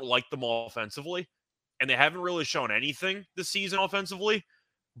really don't like them offensively, and they haven't really shown anything this season offensively.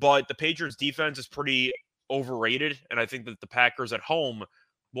 But the Patriots' defense is pretty overrated, and I think that the Packers at home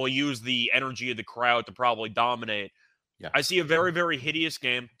will use the energy of the crowd to probably dominate. Yeah. I see a very, very hideous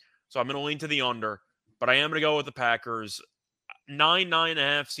game, so I'm going to lean to the under, but I am going to go with the Packers.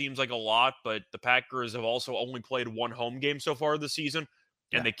 9.5 seems like a lot, but the Packers have also only played one home game so far this season,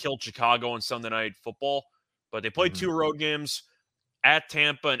 and they killed Chicago on Sunday Night Football. But they played 2 road games at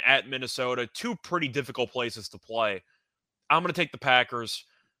Tampa and at Minnesota, 2 pretty difficult places to play. I'm going to take the Packers.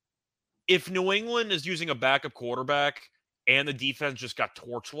 If New England is using a backup quarterback and the defense just got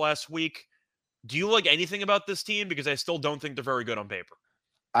torched last week, do you like anything about this team? Because I still don't think they're very good on paper.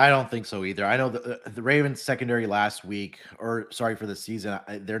 I don't think so either. I know the Ravens secondary last week, or sorry, for the season,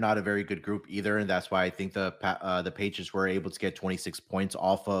 they're not a very good group either, and that's why I think the Patriots were able to get 26 points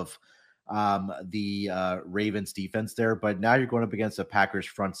off of the Ravens defense there. But now you're going up against the Packers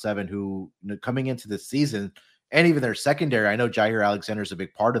front seven, who, coming into the season, and even their secondary, I know Jair Alexander is a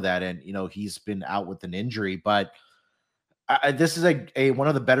big part of that, and he's been out with an injury, but this is a one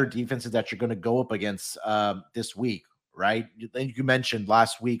of the better defenses that you're going to go up against this week. Right. You mentioned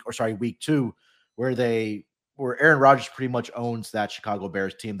week 2, where Aaron Rodgers pretty much owns that Chicago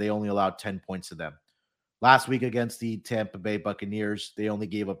Bears team. They only allowed 10 points to them. Last week against the Tampa Bay Buccaneers, they only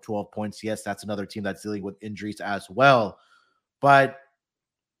gave up 12 points. Yes, that's another team that's dealing with injuries as well. But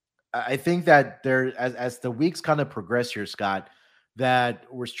I think that as the weeks kind of progress here, Scott, that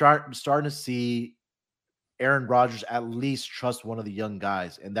we're starting to see Aaron Rodgers at least trust one of the young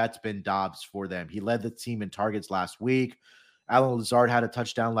guys, and that's been Dobbs for them. He led the team in targets last week. Alan Lazard had a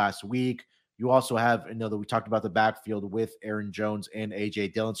touchdown last week. You also have, that we talked about the backfield with Aaron Jones and A.J.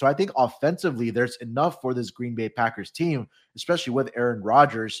 Dillon. So I think offensively, there's enough for this Green Bay Packers team, especially with Aaron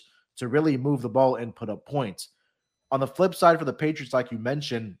Rodgers, to really move the ball and put up points. On the flip side for the Patriots, like you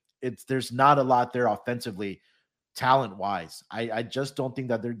mentioned, there's not a lot there offensively. Talent-wise, I just don't think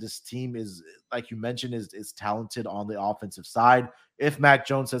that this team is, like you mentioned, is talented on the offensive side. If Mac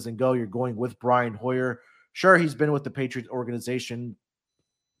Jones doesn't go, you're going with Brian Hoyer. Sure, he's been with the Patriots organization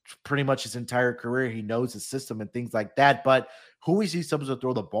pretty much his entire career. He knows the system and things like that. But who is he supposed to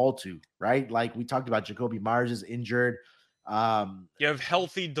throw the ball to, right? Like we talked about, Jacoby Myers is injured. You have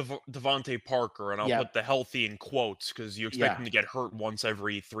healthy Devontae Parker, and I'll put the healthy in quotes because you expect him to get hurt once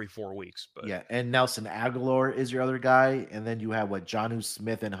every 3-4 weeks. But and Nelson Aguilar is your other guy, and then you have Jonnu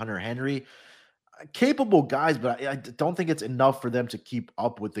Smith and Hunter Henry, capable guys, but I don't think it's enough for them to keep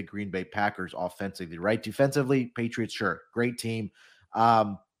up with the Green Bay Packers offensively. Right, defensively, Patriots, sure, great team.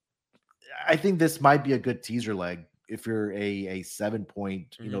 I think this might be a good teaser leg. If you're a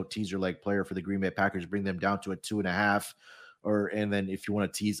 7-point, teaser leg player for the Green Bay Packers, bring them down to a 2.5, and then if you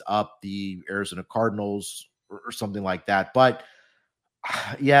want to tease up the Arizona Cardinals or something like that. But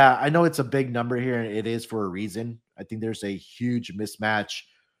yeah, I know it's a big number here, and it is for a reason. I think there's a huge mismatch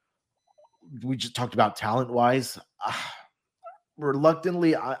we just talked about talent-wise.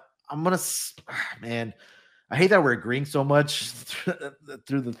 Reluctantly, I'm gonna man. I hate that we're agreeing so much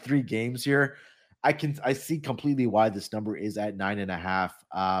through the 3 games here. I see completely why this number is at 9.5.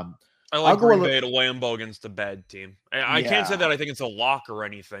 I I'll like go a Green little. Bay at Lambeau against a bad team. I can't say Yeah, that I think it's a lock or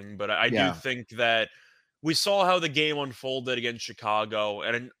anything, but I do yeah, think that we saw how the game unfolded against Chicago,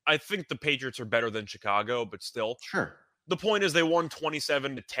 and I think the Patriots are better than Chicago, but still. sure. The point is they won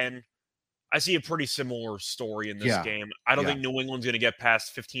 27-10. I see a pretty similar story in this Yeah, game. I don't yeah, think New England's going to get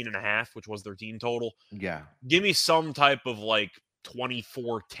past 15.5, which was their team total. yeah, Give me some type of like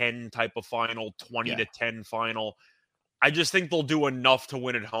 24-10 type of final, yeah. 20-10 final. I just think they'll do enough to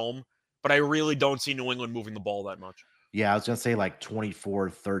win at home, but I really don't see New England moving the ball that much. Yeah, I was gonna say like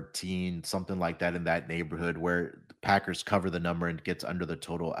 24-13, something like that in that neighborhood where the Packers cover the number and gets under the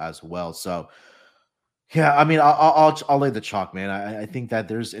total as well. So yeah, I mean, I'll lay the chalk, man. I think that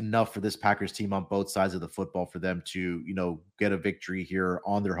there's enough for this Packers team on both sides of the football for them to, get a victory here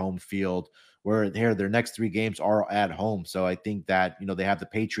on their home field. Where their next 3 games are at home, so I think that they have the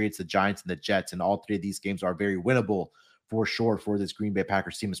Patriots, the Giants, and the Jets, and all 3 of these games are very winnable for sure for this Green Bay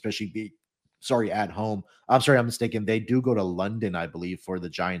Packers team, especially at home. I'm sorry, I'm mistaken. They do go to London, I believe, for the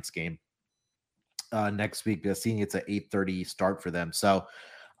Giants game next week. Seeing it's an 8:30 start for them, so.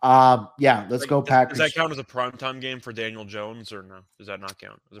 Yeah, let's Like, go does that Packers. count as a primetime game for Daniel Jones or no? Does that not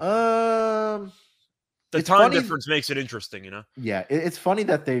count? Um, The it's time funny. difference makes it interesting, you know? Yeah, it's funny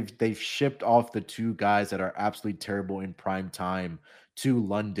that they've shipped off the 2 guys that are absolutely terrible in prime time to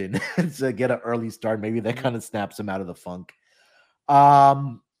London to get an early start. Maybe that Mhm. kind of snaps them out of the funk.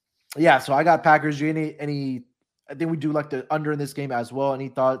 Um, yeah. So I got Packers. You any? I think we do like the under in this game as well. Any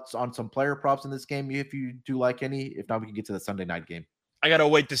thoughts on some player props in this game? If you do like any, if not, we can get to the Sunday night game. I gotta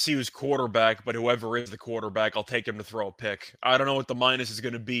wait to see who's quarterback, but whoever is the quarterback, I'll take him to throw a pick. I don't know what the minus is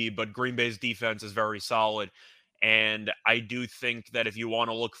going to be, but Green Bay's defense is very solid. And I do think that if you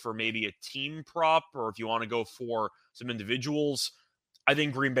want to look for maybe a team prop or if you want to go for some individuals, I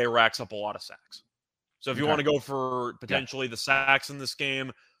think Green Bay racks up a lot of sacks. So if you Okay. want to go for Yeah. potentially the sacks in this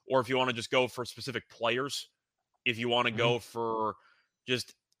game, or if you want to just go for specific players, if you want to Mhm. go for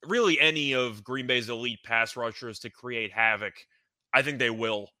just really any of Green Bay's elite pass rushers to create havoc, I think they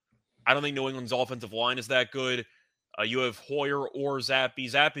will. I don't think New England's offensive line is that good. You have Hoyer or Zappy.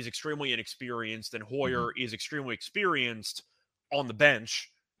 Zappy's extremely inexperienced, and Mhm. Hoyer is extremely experienced on the bench,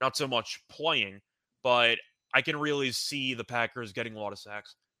 not so much playing. But I can really see the Packers getting a lot of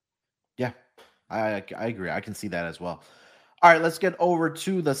sacks. Yeah, I agree. I can see that as well. All right, let's get over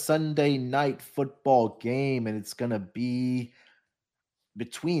to the Sunday night football game, and it's gonna be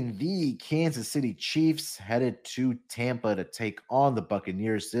between the Kansas City Chiefs headed to Tampa to take on the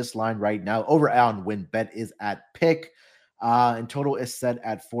Buccaneers. This line right now over on WinBet is at pick. And total is set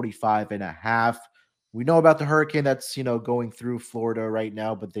at 45.5. We know about the hurricane that's going through Florida right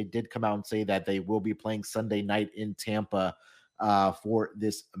now, but they did come out and say that they will be playing Sunday night in Tampa for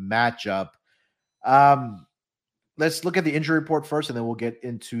this matchup. Um, let's look at the injury report first, and then we'll get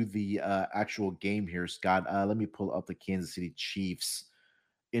into the actual game here, Scott. Let me pull up the Kansas City Chiefs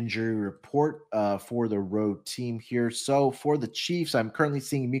injury report for the road team here. So for the Chiefs, I'm currently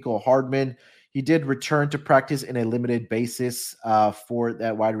seeing Miko Hardman. He did return to practice in a limited basis for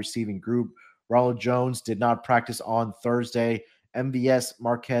that wide receiving group. Ronald Jones did not practice on Thursday. MVS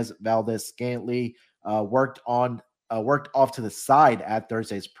Marquez Valdez Scantley worked off to the side at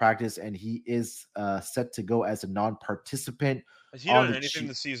Thursday's practice, and he is set to go as a non-participant Has he on done the anything Chiefs.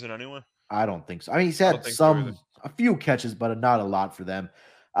 this season anyway? I don't think so. I mean, he's I don't had think so either. a few catches, but not a lot for them.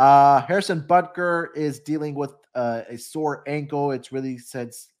 Harrison Butker is dealing with a sore ankle. It's really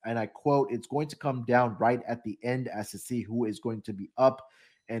said, and I quote, "It's going to come down right at the end as to see who is going to be up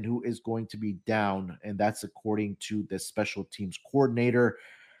and who is going to be down." And that's according to the special teams coordinator.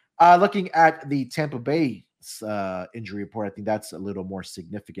 Looking at the Tampa Bay injury report, I think that's a little more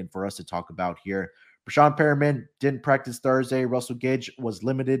significant for us to talk about here. Brashon Perriman didn't practice Thursday. Russell Gage was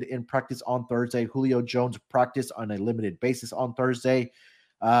limited in practice on Thursday. Julio Jones practiced on a limited basis on Thursday.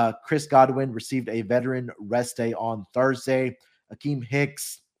 Chris Godwin received a veteran rest day on Thursday. Akeem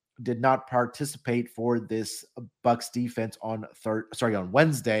Hicks did not participate for this Bucs defense on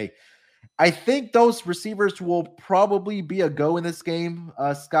Wednesday. I think those receivers will probably be a go in this game,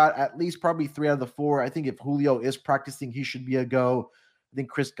 Scott. At least probably 3 out of the 4. I think if Julio is practicing, he should be a go. I think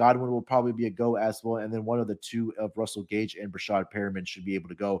Chris Godwin will probably be a go as well. And then one of the 2 of Russell Gage and Brashad Perriman should be able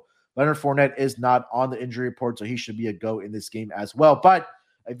to go. Leonard Fournette is not on the injury report, so he should be a go in this game as well. But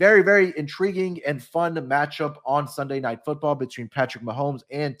a very, very intriguing and fun matchup on Sunday Night Football between Patrick Mahomes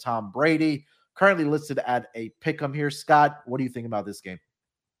and Tom Brady. Currently listed at a pick'em here. Scott, what do you think about this game?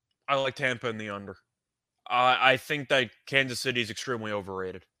 I like Tampa in the under. I think that Kansas City is extremely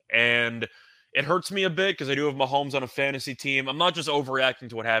overrated. And it hurts me a bit because I do have Mahomes on a fantasy team. I'm not just overreacting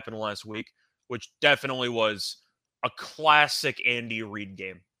to what happened last week, which definitely was a classic Andy Reid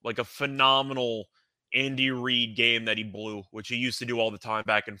game. Like a phenomenal Andy Reid game that he blew, which he used to do all the time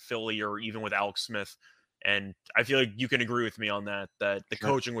back in Philly or even with Alex Smith. And I feel like you can agree with me on that the Sure.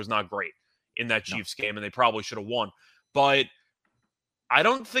 coaching was not great in that No. Chiefs game, and they probably should have won. But I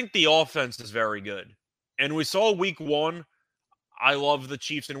don't think the offense is very good. And we saw week one. I love the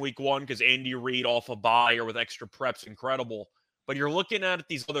Chiefs in week one because Andy Reid off a bye or with extra preps, incredible. But you're looking at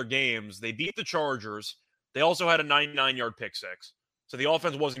these other games. They beat the Chargers. They also had a 99-yard pick six. So the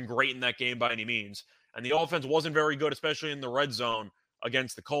offense wasn't great in that game by any means. And the offense wasn't very good, especially in the red zone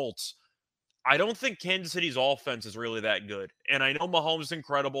against the Colts. I don't think Kansas City's offense is really that good. And I know Mahomes is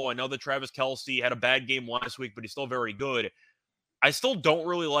incredible. I know that Travis Kelce had a bad game last week, but he's still very good. I still don't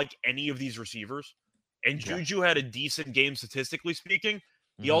really like any of these receivers. And Juju had a decent game statistically speaking.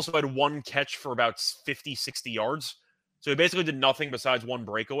 He also had one catch for about 50, 60 yards. So he basically did nothing besides one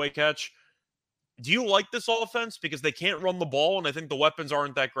breakaway catch. Do you like this offense? Because they can't run the ball, and I think the weapons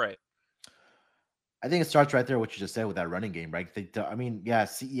aren't that great. I think it starts right there, what you just said with that running game, right?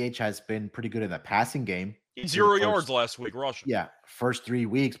 CEH has been pretty good in the passing game. 0 yards last week rushing. Yeah, first 3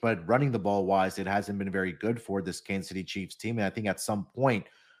 weeks, but running the ball wise, it hasn't been very good for this Kansas City Chiefs team. And I think at some point,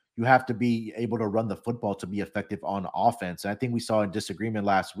 you have to be able to run the football to be effective on offense. And I think we saw a disagreement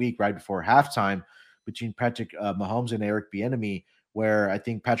last week, right before halftime, between Patrick Mahomes and Eric Bieniemy, where I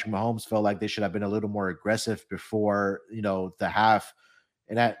think Patrick Mahomes felt like they should have been a little more aggressive before, the half.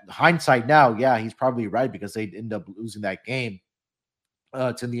 And at hindsight now, yeah, he's probably right because they'd end up losing that game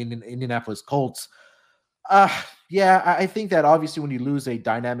to the Indianapolis Colts. Yeah, I think that obviously when you lose a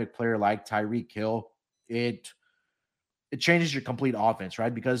dynamic player like Tyreek Hill, it changes your complete offense,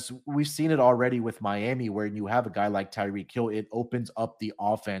 right? Because we've seen it already with Miami, where you have a guy like Tyreek Hill, it opens up the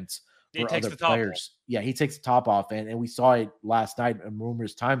offense for other players. Yeah, he takes the top off, and we saw it last night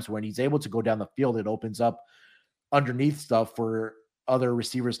numerous times when he's able to go down the field. It opens up underneath stuff for other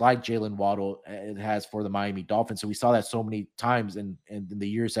receivers like Jalen Waddle. It has for the Miami Dolphins. So we saw that so many times in the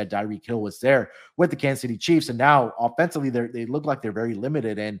years that Tyreek Hill was there with the Kansas City Chiefs. And now offensively, they look like they're very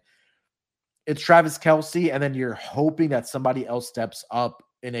limited. And it's Travis Kelce, and then you're hoping that somebody else steps up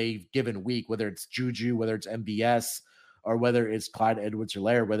in a given week, whether it's Juju, whether it's MVS, or whether it's Clyde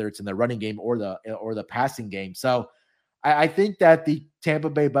Edwards-Helaire, whether it's in the running game or the passing game. So I think that the Tampa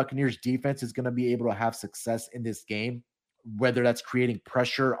Bay Buccaneers defense is going to be able to have success in this game, whether that's creating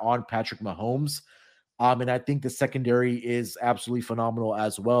pressure on Patrick Mahomes. And I think the secondary is absolutely phenomenal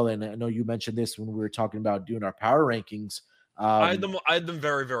as well. And I know you mentioned this when we were talking about doing our power rankings. I had them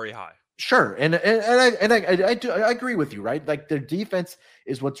very, very high. Sure, and I agree with you, right? Like their defense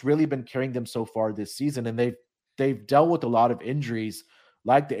is what's really been carrying them so far this season, and they've dealt with a lot of injuries,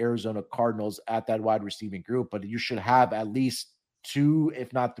 like the Arizona Cardinals at that wide receiving group. But you should have at least 2,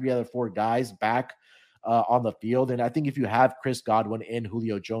 if not 3 other 4 guys back on the field. And I think if you have Chris Godwin and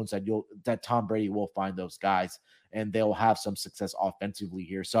Julio Jones, that Tom Brady will find those guys, and they'll have some success offensively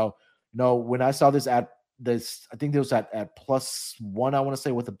here. So, when I saw this I think it was at +1, I want to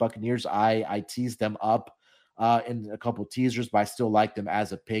say, with the Buccaneers. I teased them up in a couple teasers, but I still like them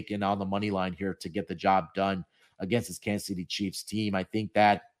as a pick and on the money line here to get the job done against this Kansas City Chiefs team. I think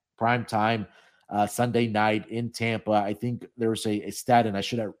that prime time Sunday night in Tampa, I think there was a stat, and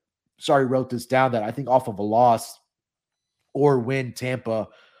wrote this down, that I think off of a loss or win, Tampa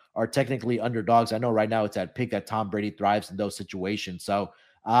are technically underdogs. I know right now it's at pick that Tom Brady thrives in those situations. So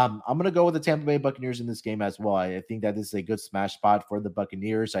I'm going to go with the Tampa Bay Buccaneers in this game as well. I think that this is a good smash spot for the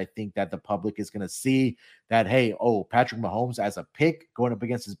Buccaneers. I think that the public is going to see that, hey, Patrick Mahomes as a pick going up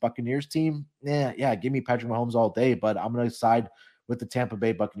against his Buccaneers team. Yeah, give me Patrick Mahomes all day, but I'm going to side with the Tampa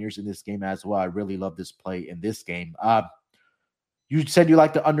Bay Buccaneers in this game as well. I really love this play in this game. You said you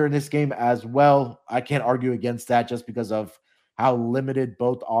like the under in this game as well. I can't argue against that just because of how limited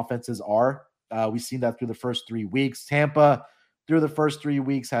both offenses are. We've seen that through the first 3 weeks. Tampa, through the first 3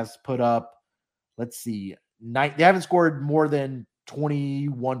 weeks, has put up, they haven't scored more than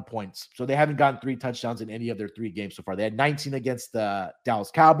 21 points. So they haven't gotten 3 touchdowns in any of their 3 games so far. They had 19 against the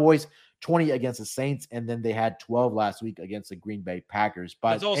Dallas Cowboys, 20 against the Saints, and then they had 12 last week against the Green Bay Packers.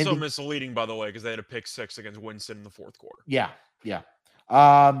 But it's also misleading, by the way, because they had a pick 6 against Winston in the fourth quarter. Yeah.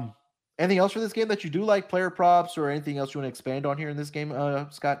 Anything else for this game that you do like, player props or anything else you want to expand on here in this game,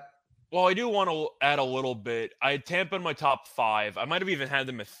 Scott? Well, I do want to add a little bit. I had Tampa in my top 5. I might have even had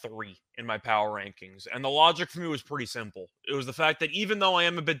them at 3 in my power rankings. And the logic for me was pretty simple. It was the fact that even though I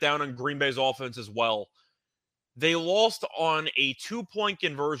am a bit down on Green Bay's offense as well, They lost on a 2-point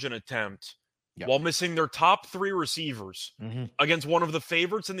conversion attempt Yep. while missing their top 3 receivers against one of the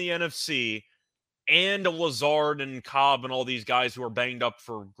favorites in the NFC, and Lazard and Cobb and all these guys who are banged up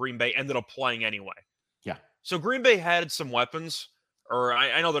for Green Bay ended up playing anyway. Yeah. So Green Bay had some weapons, or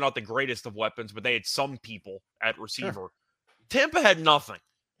I know they're not the greatest of weapons, but they had some people at receiver. Sure. Tampa had nothing.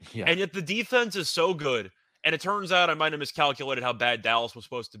 Yeah. And yet the defense is so good. And it turns out I might have miscalculated how bad Dallas was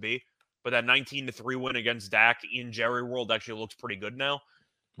supposed to be, but that 19-3 win against Dak in Jerry World actually looks pretty good now.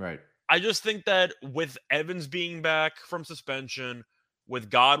 Right. I just think that with Evans being back from suspension, with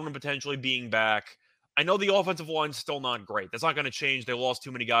Godwin potentially being back, I know the offensive line's still not great. That's not going to change. They lost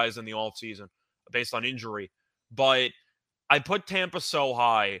too many guys in the offseason based on injury. But I put Tampa so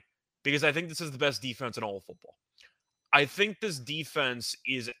high because I think this is the best defense in all of football. I think this defense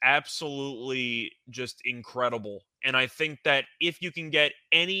is absolutely just incredible. And I think that if you can get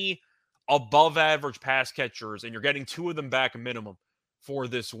any above average pass catchers, and you're getting 2 of them back minimum for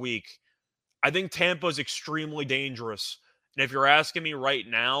this week, I think Tampa is extremely dangerous. And if you're asking me right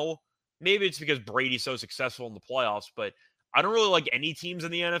now, maybe it's because Brady's so successful in the playoffs, but I don't really like any teams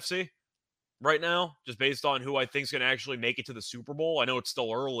in the NFC right now, just based on who I think is going to actually make it to the Super Bowl. I know it's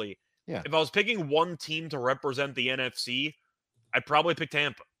still early. Yeah. If I was picking one team to represent the NFC, I'd probably pick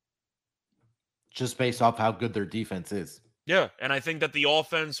Tampa. Just based off how good their defense is. Yeah, and I think that the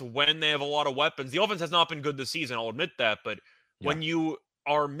offense, when they have a lot of weapons, the offense has not been good this season, I'll admit that, but when you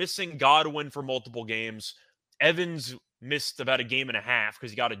are missing Godwin for multiple games, Evans missed about a game and a half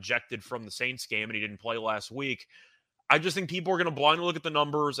because he got ejected from the Saints game and he didn't play last week. I just think people are going to blindly look at the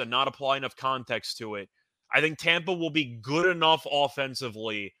numbers and not apply enough context to it. I think Tampa will be good enough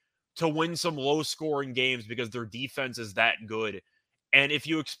offensively to win some low-scoring games because their defense is that good. And if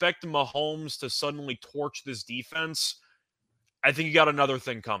you expect Mahomes to suddenly torch this defense, I think you got another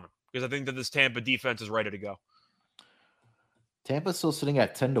thing coming because I think that this Tampa defense is ready to go. Tampa's still sitting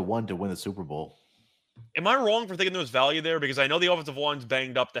at 10-1 to win the Super Bowl. Am I wrong for thinking there was value there? Because I know the offensive line's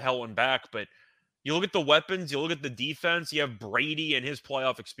banged up to hell and back, but you look at the weapons, you look at the defense, you have Brady and his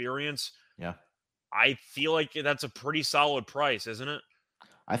playoff experience. Yeah. I feel like that's a pretty solid price, isn't it?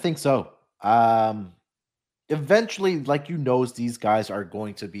 I think so. Eventually, these guys are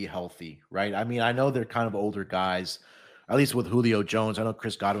going to be healthy, right? I mean, I know they're kind of older guys, at least with Julio Jones. I know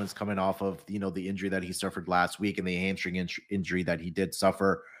Chris Godwin's coming off of, the injury that he suffered last week and the hamstring injury that he did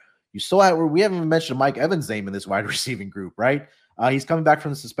suffer. You still have, we haven't even mentioned Mike Evans' name in this wide receiving group, right? He's coming back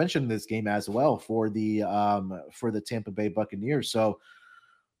from the suspension in this game as well for the Tampa Bay Buccaneers. So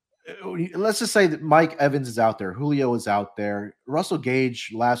let's just say that Mike Evans is out there. Julio is out there. Russell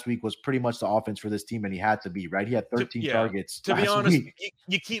Gage last week was pretty much the offense for this team, and he had to be, right? He had 13 targets. To be honest,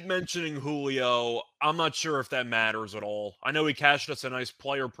 you keep mentioning Julio. I'm not sure if that matters at all. I know he cashed us a nice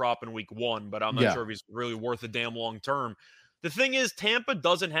player prop in week 1, but I'm not sure if he's really worth a damn long term. The thing is, Tampa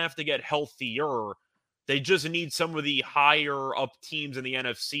doesn't have to get healthier. They just need some of the higher up teams in the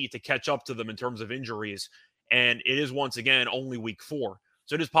NFC to catch up to them in terms of injuries. And it is, once again, only week 4.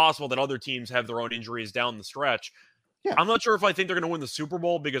 So it is possible that other teams have their own injuries down the stretch. Yeah. I'm not sure if I think they're going to win the Super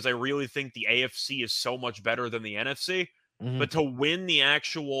Bowl because I really think the AFC is so much better than the NFC. Mm-hmm. But to win the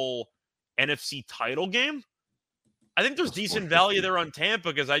actual NFC title game, I think there's decent value there on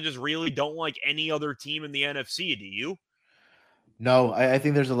Tampa because I just really don't like any other team in the NFC. Do you? No, I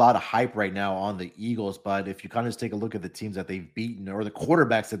think there's a lot of hype right now on the Eagles, but if you kind of just take a look at the teams that they've beaten or the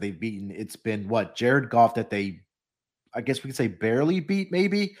quarterbacks that they've beaten, it's been Jared Goff that I guess we could say barely beat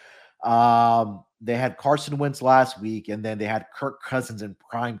maybe. They had Carson Wentz last week, and then they had Kirk Cousins in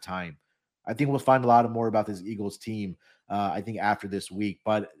prime time. I think we'll find a lot more about this Eagles team, I think, after this week.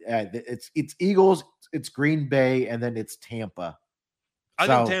 But it's Eagles, it's Green Bay, and then it's Tampa. I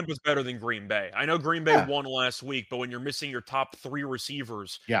think Tampa's better than Green Bay. I know Green Bay won last week, but when you're missing your top 3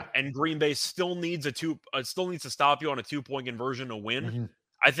 receivers, and Green Bay still needs to stop you on a 2-point conversion to win,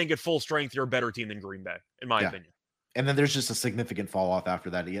 I think at full strength you're a better team than Green Bay, in my opinion. And then there's just a significant fall off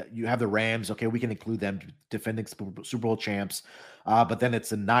after that. You have the Rams. Okay, we can include them, defending Super Bowl champs. But then it's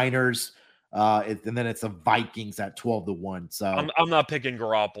the Niners, and then it's the Vikings at 12-1. So I'm not picking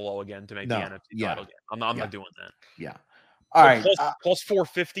Garoppolo again to make the NFC title game. I'm not doing that. Yeah. All right. Plus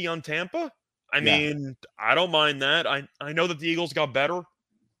 450 on Tampa. I mean, I don't mind that. I know that the Eagles got better,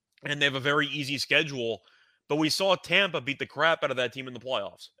 and they have a very easy schedule. But we saw Tampa beat the crap out of that team in the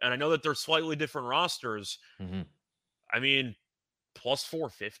playoffs, and I know that they're slightly different rosters. Mm-hmm. I mean, plus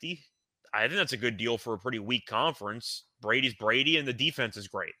 450. I think that's a good deal for a pretty weak conference. Brady's Brady, and the defense is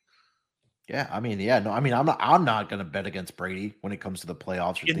great. Yeah, I mean, I'm not going to bet against Brady when it comes to the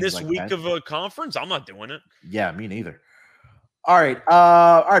playoffs. In this week of a conference, I'm not doing it. Yeah, me neither. All right.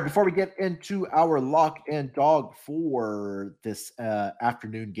 All right. Before we get into our lock and dog for this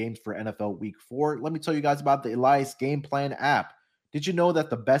afternoon games for NFL Week 4, let me tell you guys about the Elias Game Plan app. Did you know that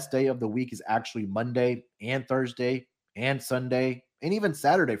the best day of the week is actually Monday and Thursday and Sunday and even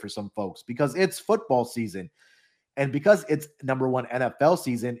Saturday for some folks because it's football season? And because it's number one NFL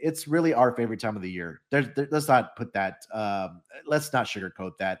season, it's really our favorite time of the year. Let's not put that, let's not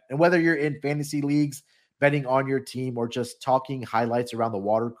sugarcoat that. And whether you're in fantasy leagues, betting on your team, or just talking highlights around the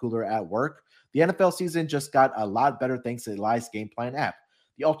water cooler at work, the NFL season just got a lot better thanks to the Elias Game Plan app,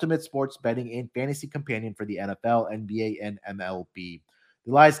 the ultimate sports betting and fantasy companion for the NFL, NBA, and MLB.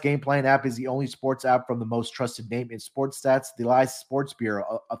 The Elias Game Plan app is the only sports app from the most trusted name in sports stats, the Elias Sports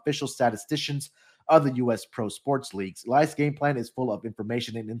Bureau, official statisticians of the U.S. pro sports leagues. Elias Game Plan is full of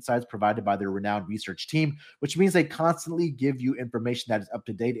information and insights provided by their renowned research team, which means they constantly give you information that is up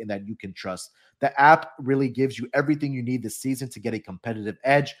to date and that you can trust. The app really gives you everything you need this season to get a competitive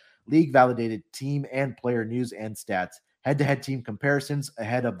edge, league validated team and player news and stats, head-to-head team comparisons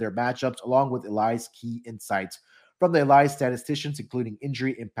ahead of their matchups, along with Elias key insights from the Elias statisticians, including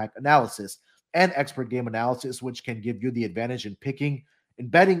injury impact analysis and expert game analysis, which can give you the advantage in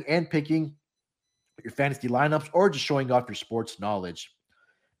betting and picking your fantasy lineups, or just showing off your sports knowledge.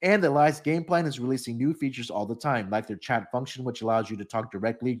 And the Elias Game Plan is releasing new features all the time, like their chat function, which allows you to talk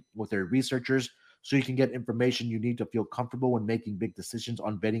directly with their researchers so you can get information you need to feel comfortable when making big decisions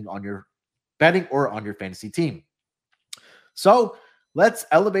on betting or on your fantasy team. So let's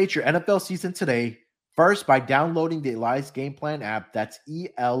elevate your NFL season today. First, by downloading the Elias Game Plan app. That's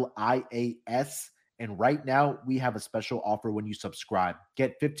ELIAS. And right now, we have a special offer when you subscribe.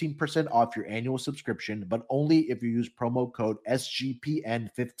 Get 15% off your annual subscription, but only if you use promo code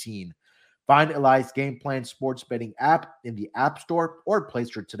SGPN15. Find Elias Game Plan sports betting app in the App Store or Play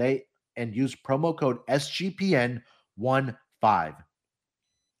Store today and use promo code SGPN15.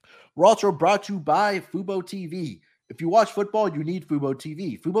 We're also brought to you by Fubo TV. If you watch football, you need Fubo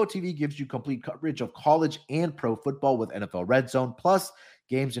TV. Fubo TV gives you complete coverage of college and pro football with NFL Red Zone, plus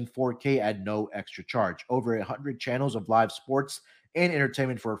games in 4K at no extra charge. Over 100 channels of live sports and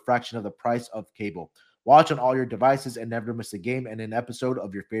entertainment for a fraction of the price of cable. Watch on all your devices and never miss a game and an episode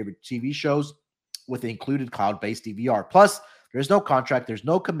of your favorite TV shows with included cloud-based DVR. Plus, there's no contract, there's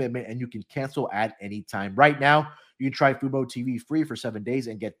no commitment, and you can cancel at any time. Right now, you can try Fubo TV free for 7 days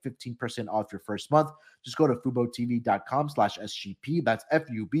and get 15% off your first month. Just go to FuboTV.com/SGP. That's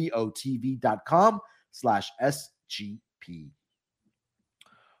FUBOTV.com/SGP.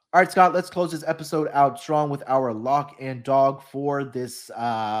 All right, Scott, let's close this episode out strong with our lock and dog for this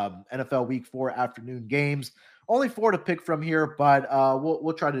NFL Week 4 afternoon games. Only 4 to pick from here, but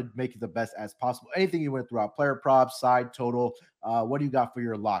we'll try to make it the best as possible. Anything you want to throw out, player props, side total, what do you got for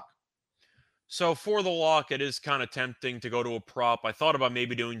your lock? So for the lock, it is kind of tempting to go to a prop. I thought about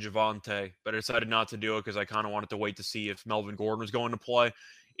maybe doing Javonte, but I decided not to do it because I kind of wanted to wait to see if Melvin Gordon was going to play.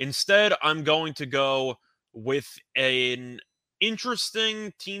 Instead, I'm going to go with an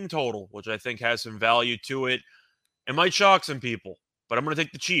interesting team total, which I think has some value to it. It might shock some people, but I'm going to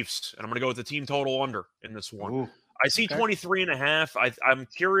take the Chiefs, and I'm going to go with the team total under in this one. Ooh, I see okay. 23.5. I'm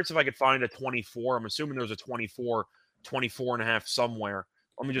curious if I could find a 24. I'm assuming there's a 24, 24.5 somewhere.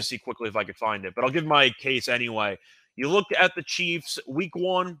 Let me just see quickly if I could find it. But I'll give my case anyway. You look at the Chiefs, week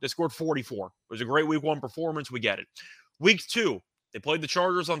 1, they scored 44. It was a great week 1 performance. We get it. Week 2, they played the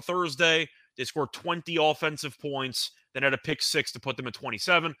Chargers on Thursday. They scored 20 offensive points, then had a pick 6 to put them at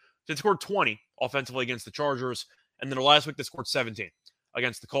 27. They scored 20 offensively against the Chargers. And then the last week, they scored 17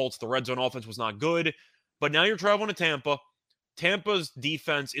 against the Colts. The red zone offense was not good. But now you're traveling to Tampa. Tampa's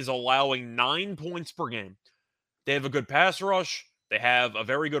defense is allowing 9 points per game. They have a good pass rush. They have a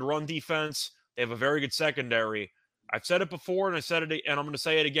very good run defense. They have a very good secondary. I've said it before, and I said it, and I'm going to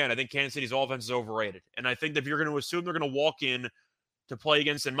say it again. I think Kansas City's offense is overrated. And I think that if you're going to assume they're going to walk in to play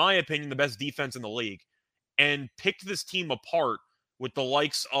against, in my opinion, the best defense in the league, and pick this team apart with the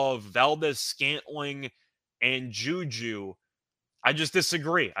likes of Valdez-Scantling and Juju, I just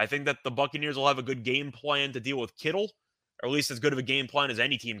disagree. I think that the Buccaneers will have a good game plan to deal with Kittle, or at least as good of a game plan as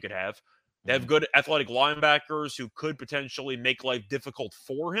any team could have. They have good athletic linebackers who could potentially make life difficult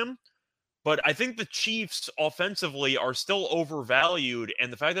for him. But I think the Chiefs offensively are still overvalued.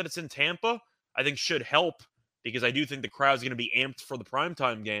 And the fact that it's in Tampa, I think should help because I do think the crowd's going to be amped for the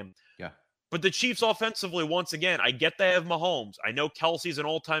primetime game. Yeah. But the Chiefs offensively, once again, I get they have Mahomes. I know Kelsey's an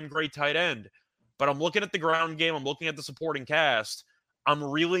all-time great tight end. But I'm looking at the ground game. I'm looking at the supporting cast. I'm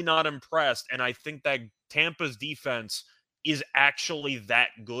really not impressed. And I think that Tampa's defense is actually that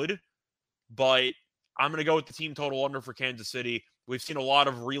good. But I'm going to go with the team total under for Kansas City. We've seen a lot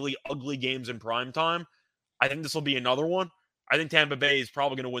of really ugly games in primetime. I think this will be another one. I think Tampa Bay is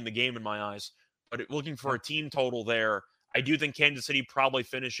probably going to win the game in my eyes. But looking for a team total there, I do think Kansas City probably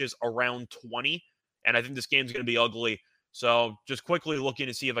finishes around 20, and I think this game's going to be ugly. So just quickly looking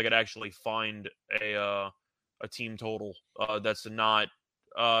to see if I could actually find a team total that's not.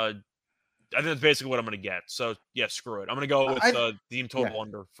 I think that's basically what I'm going to get. So yeah, screw it. I'm going to go with team total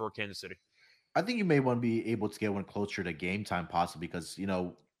under for Kansas City. I think you may want to be able to get one closer to game time, possibly because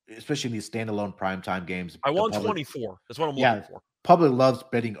especially in these standalone primetime games, I want 24. That's what I'm looking for. Public loves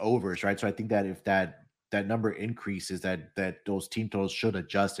betting overs, right? So I think that if that number increases, that those team totals should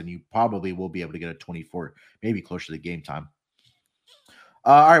adjust, and you probably will be able to get a 24, maybe closer to game time.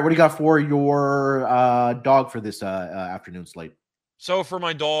 All right, what do you got for your dog for this afternoon slate? So for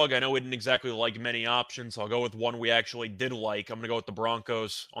my dog, I know we didn't exactly like many options. So I'll go with one we actually did like. I'm going to go with the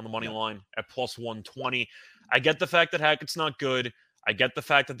Broncos on the money line at plus 120. I get the fact that Hackett's not good. I get the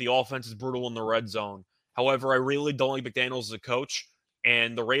fact that the offense is brutal in the red zone. However, I really don't like McDaniels as a coach.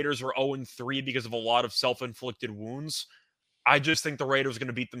 And the Raiders are 0-3 because of a lot of self-inflicted wounds. I just think the Raiders are going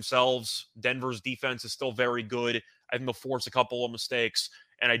to beat themselves. Denver's defense is still very good. I think they'll force a couple of mistakes.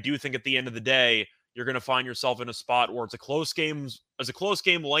 And I do think at the end of the day, you're going to find yourself in a spot where it's a close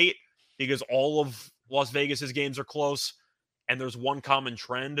game late because all of Las Vegas's games are close. And there's one common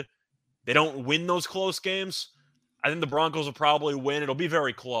trend. They don't win those close games. I think the Broncos will probably win. It'll be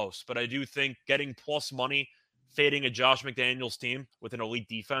very close. But I do think getting plus money, fading a Josh McDaniels team with an elite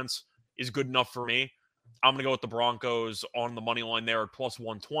defense is good enough for me. I'm going to go with the Broncos on the money line there at plus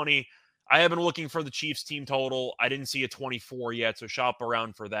 120. I have been looking for the Chiefs team total. I didn't see a 24 yet, so shop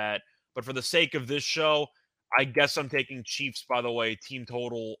around for that. But for the sake of this show, I guess I'm taking Chiefs, by the way, team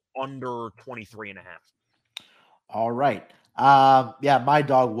total under 23.5. All right. My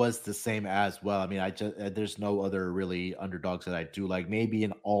dog was the same as well. I mean, there's no other really underdogs that I do like. Maybe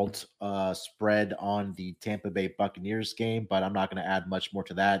an alt spread on the Tampa Bay Buccaneers game, but I'm not going to add much more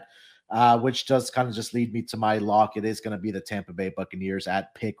to that. Which does kind of just lead me to my lock. It is going to be the Tampa Bay Buccaneers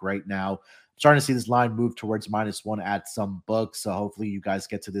at pick right now. I'm starting to see this line move towards -1 at some books. So hopefully you guys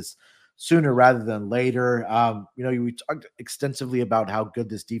get to this sooner rather than later. We talked extensively about how good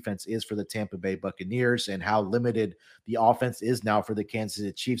this defense is for the Tampa Bay Buccaneers and how limited the offense is now for the Kansas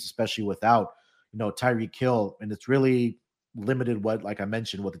City Chiefs, especially without, Tyreek Hill. And it's really limited like I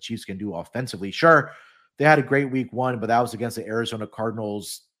mentioned, what the Chiefs can do offensively. Sure, they had a great week 1, but that was against the Arizona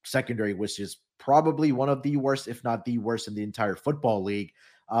Cardinals secondary, which is probably one of the worst, if not the worst in the entire football league.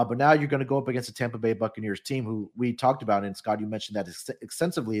 But now you're going to go up against the Tampa Bay Buccaneers team, who we talked about, and Scott, you mentioned that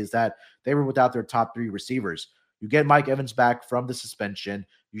extensively, is that they were without their top 3 receivers. You get Mike Evans back from the suspension.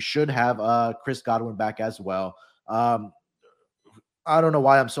 You should have Chris Godwin back as well. I don't know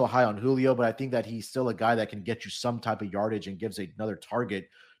why I'm so high on Julio, but I think that he's still a guy that can get you some type of yardage and gives another target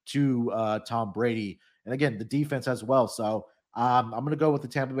to Tom Brady. And again, the defense as well. So I'm going to go with the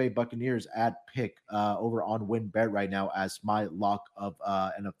Tampa Bay Buccaneers at pick over on WinBet right now as my lock of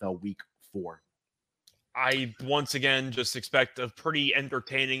NFL Week 4. I, once again, just expect a pretty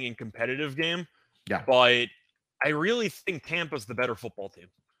entertaining and competitive game. Yeah. But I really think Tampa's the better football team.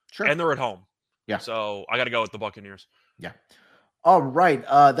 Sure. And they're at home. Yeah. So I got to go with the Buccaneers. Yeah. All right.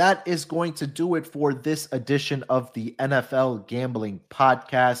 That is going to do it for this edition of the NFL Gambling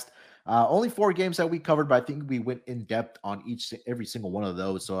Podcast. Only 4 games that we covered, but I think we went in depth on every single one of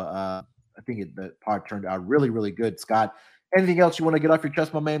those. So I think the pod turned out really, really good. Scott, anything else you want to get off your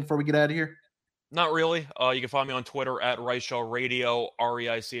chest, my man, before we get out of here? Not really. You can find me on Twitter at Reichel Radio,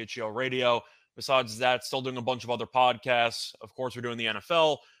 REICHEL Radio. Besides that, still doing a bunch of other podcasts. Of course, we're doing the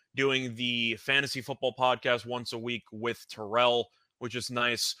NFL, doing the fantasy football podcast once a week with Terrell, which is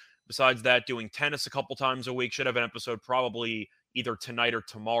nice. Besides that, doing tennis a couple times a week. Should have an episode probably either tonight or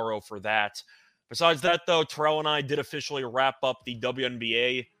tomorrow for that. Besides that, though, Terrell and I did officially wrap up the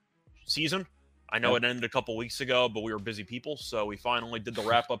WNBA season. I know it ended a couple weeks ago, but we were busy people, so we finally did the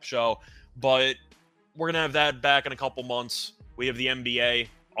wrap-up show. But we're going to have that back in a couple months. We have the NBA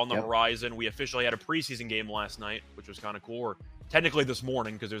on the horizon. We officially had a preseason game last night, which was kind of cool. Or technically this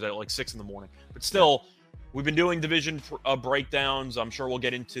morning, because it was at like 6 in the morning. But still, we've been doing division breakdowns. I'm sure we'll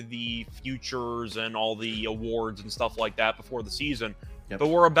get into the futures and all the awards and stuff like that before the season. But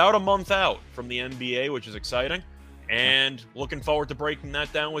we're about a month out from the NBA, which is exciting. And looking forward to breaking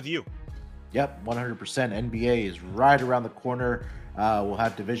that down with you. Yep, 100%. NBA is right around the corner. We'll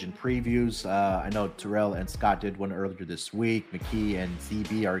have division previews. I know Terrell and Scott did one earlier this week. McKee and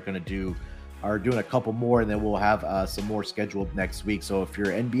ZB are doing a couple more, and then we'll have some more scheduled next week. So if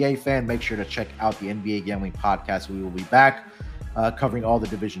you're an NBA fan, make sure to check out the NBA Gambling Podcast. We will be back covering all the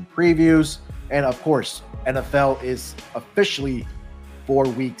division previews. And of course, NFL is officially 4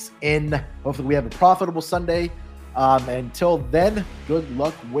 weeks in. Hopefully we have a profitable Sunday. Until then, good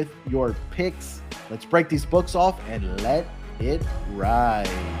luck with your picks. Let's break these books off and let it ride.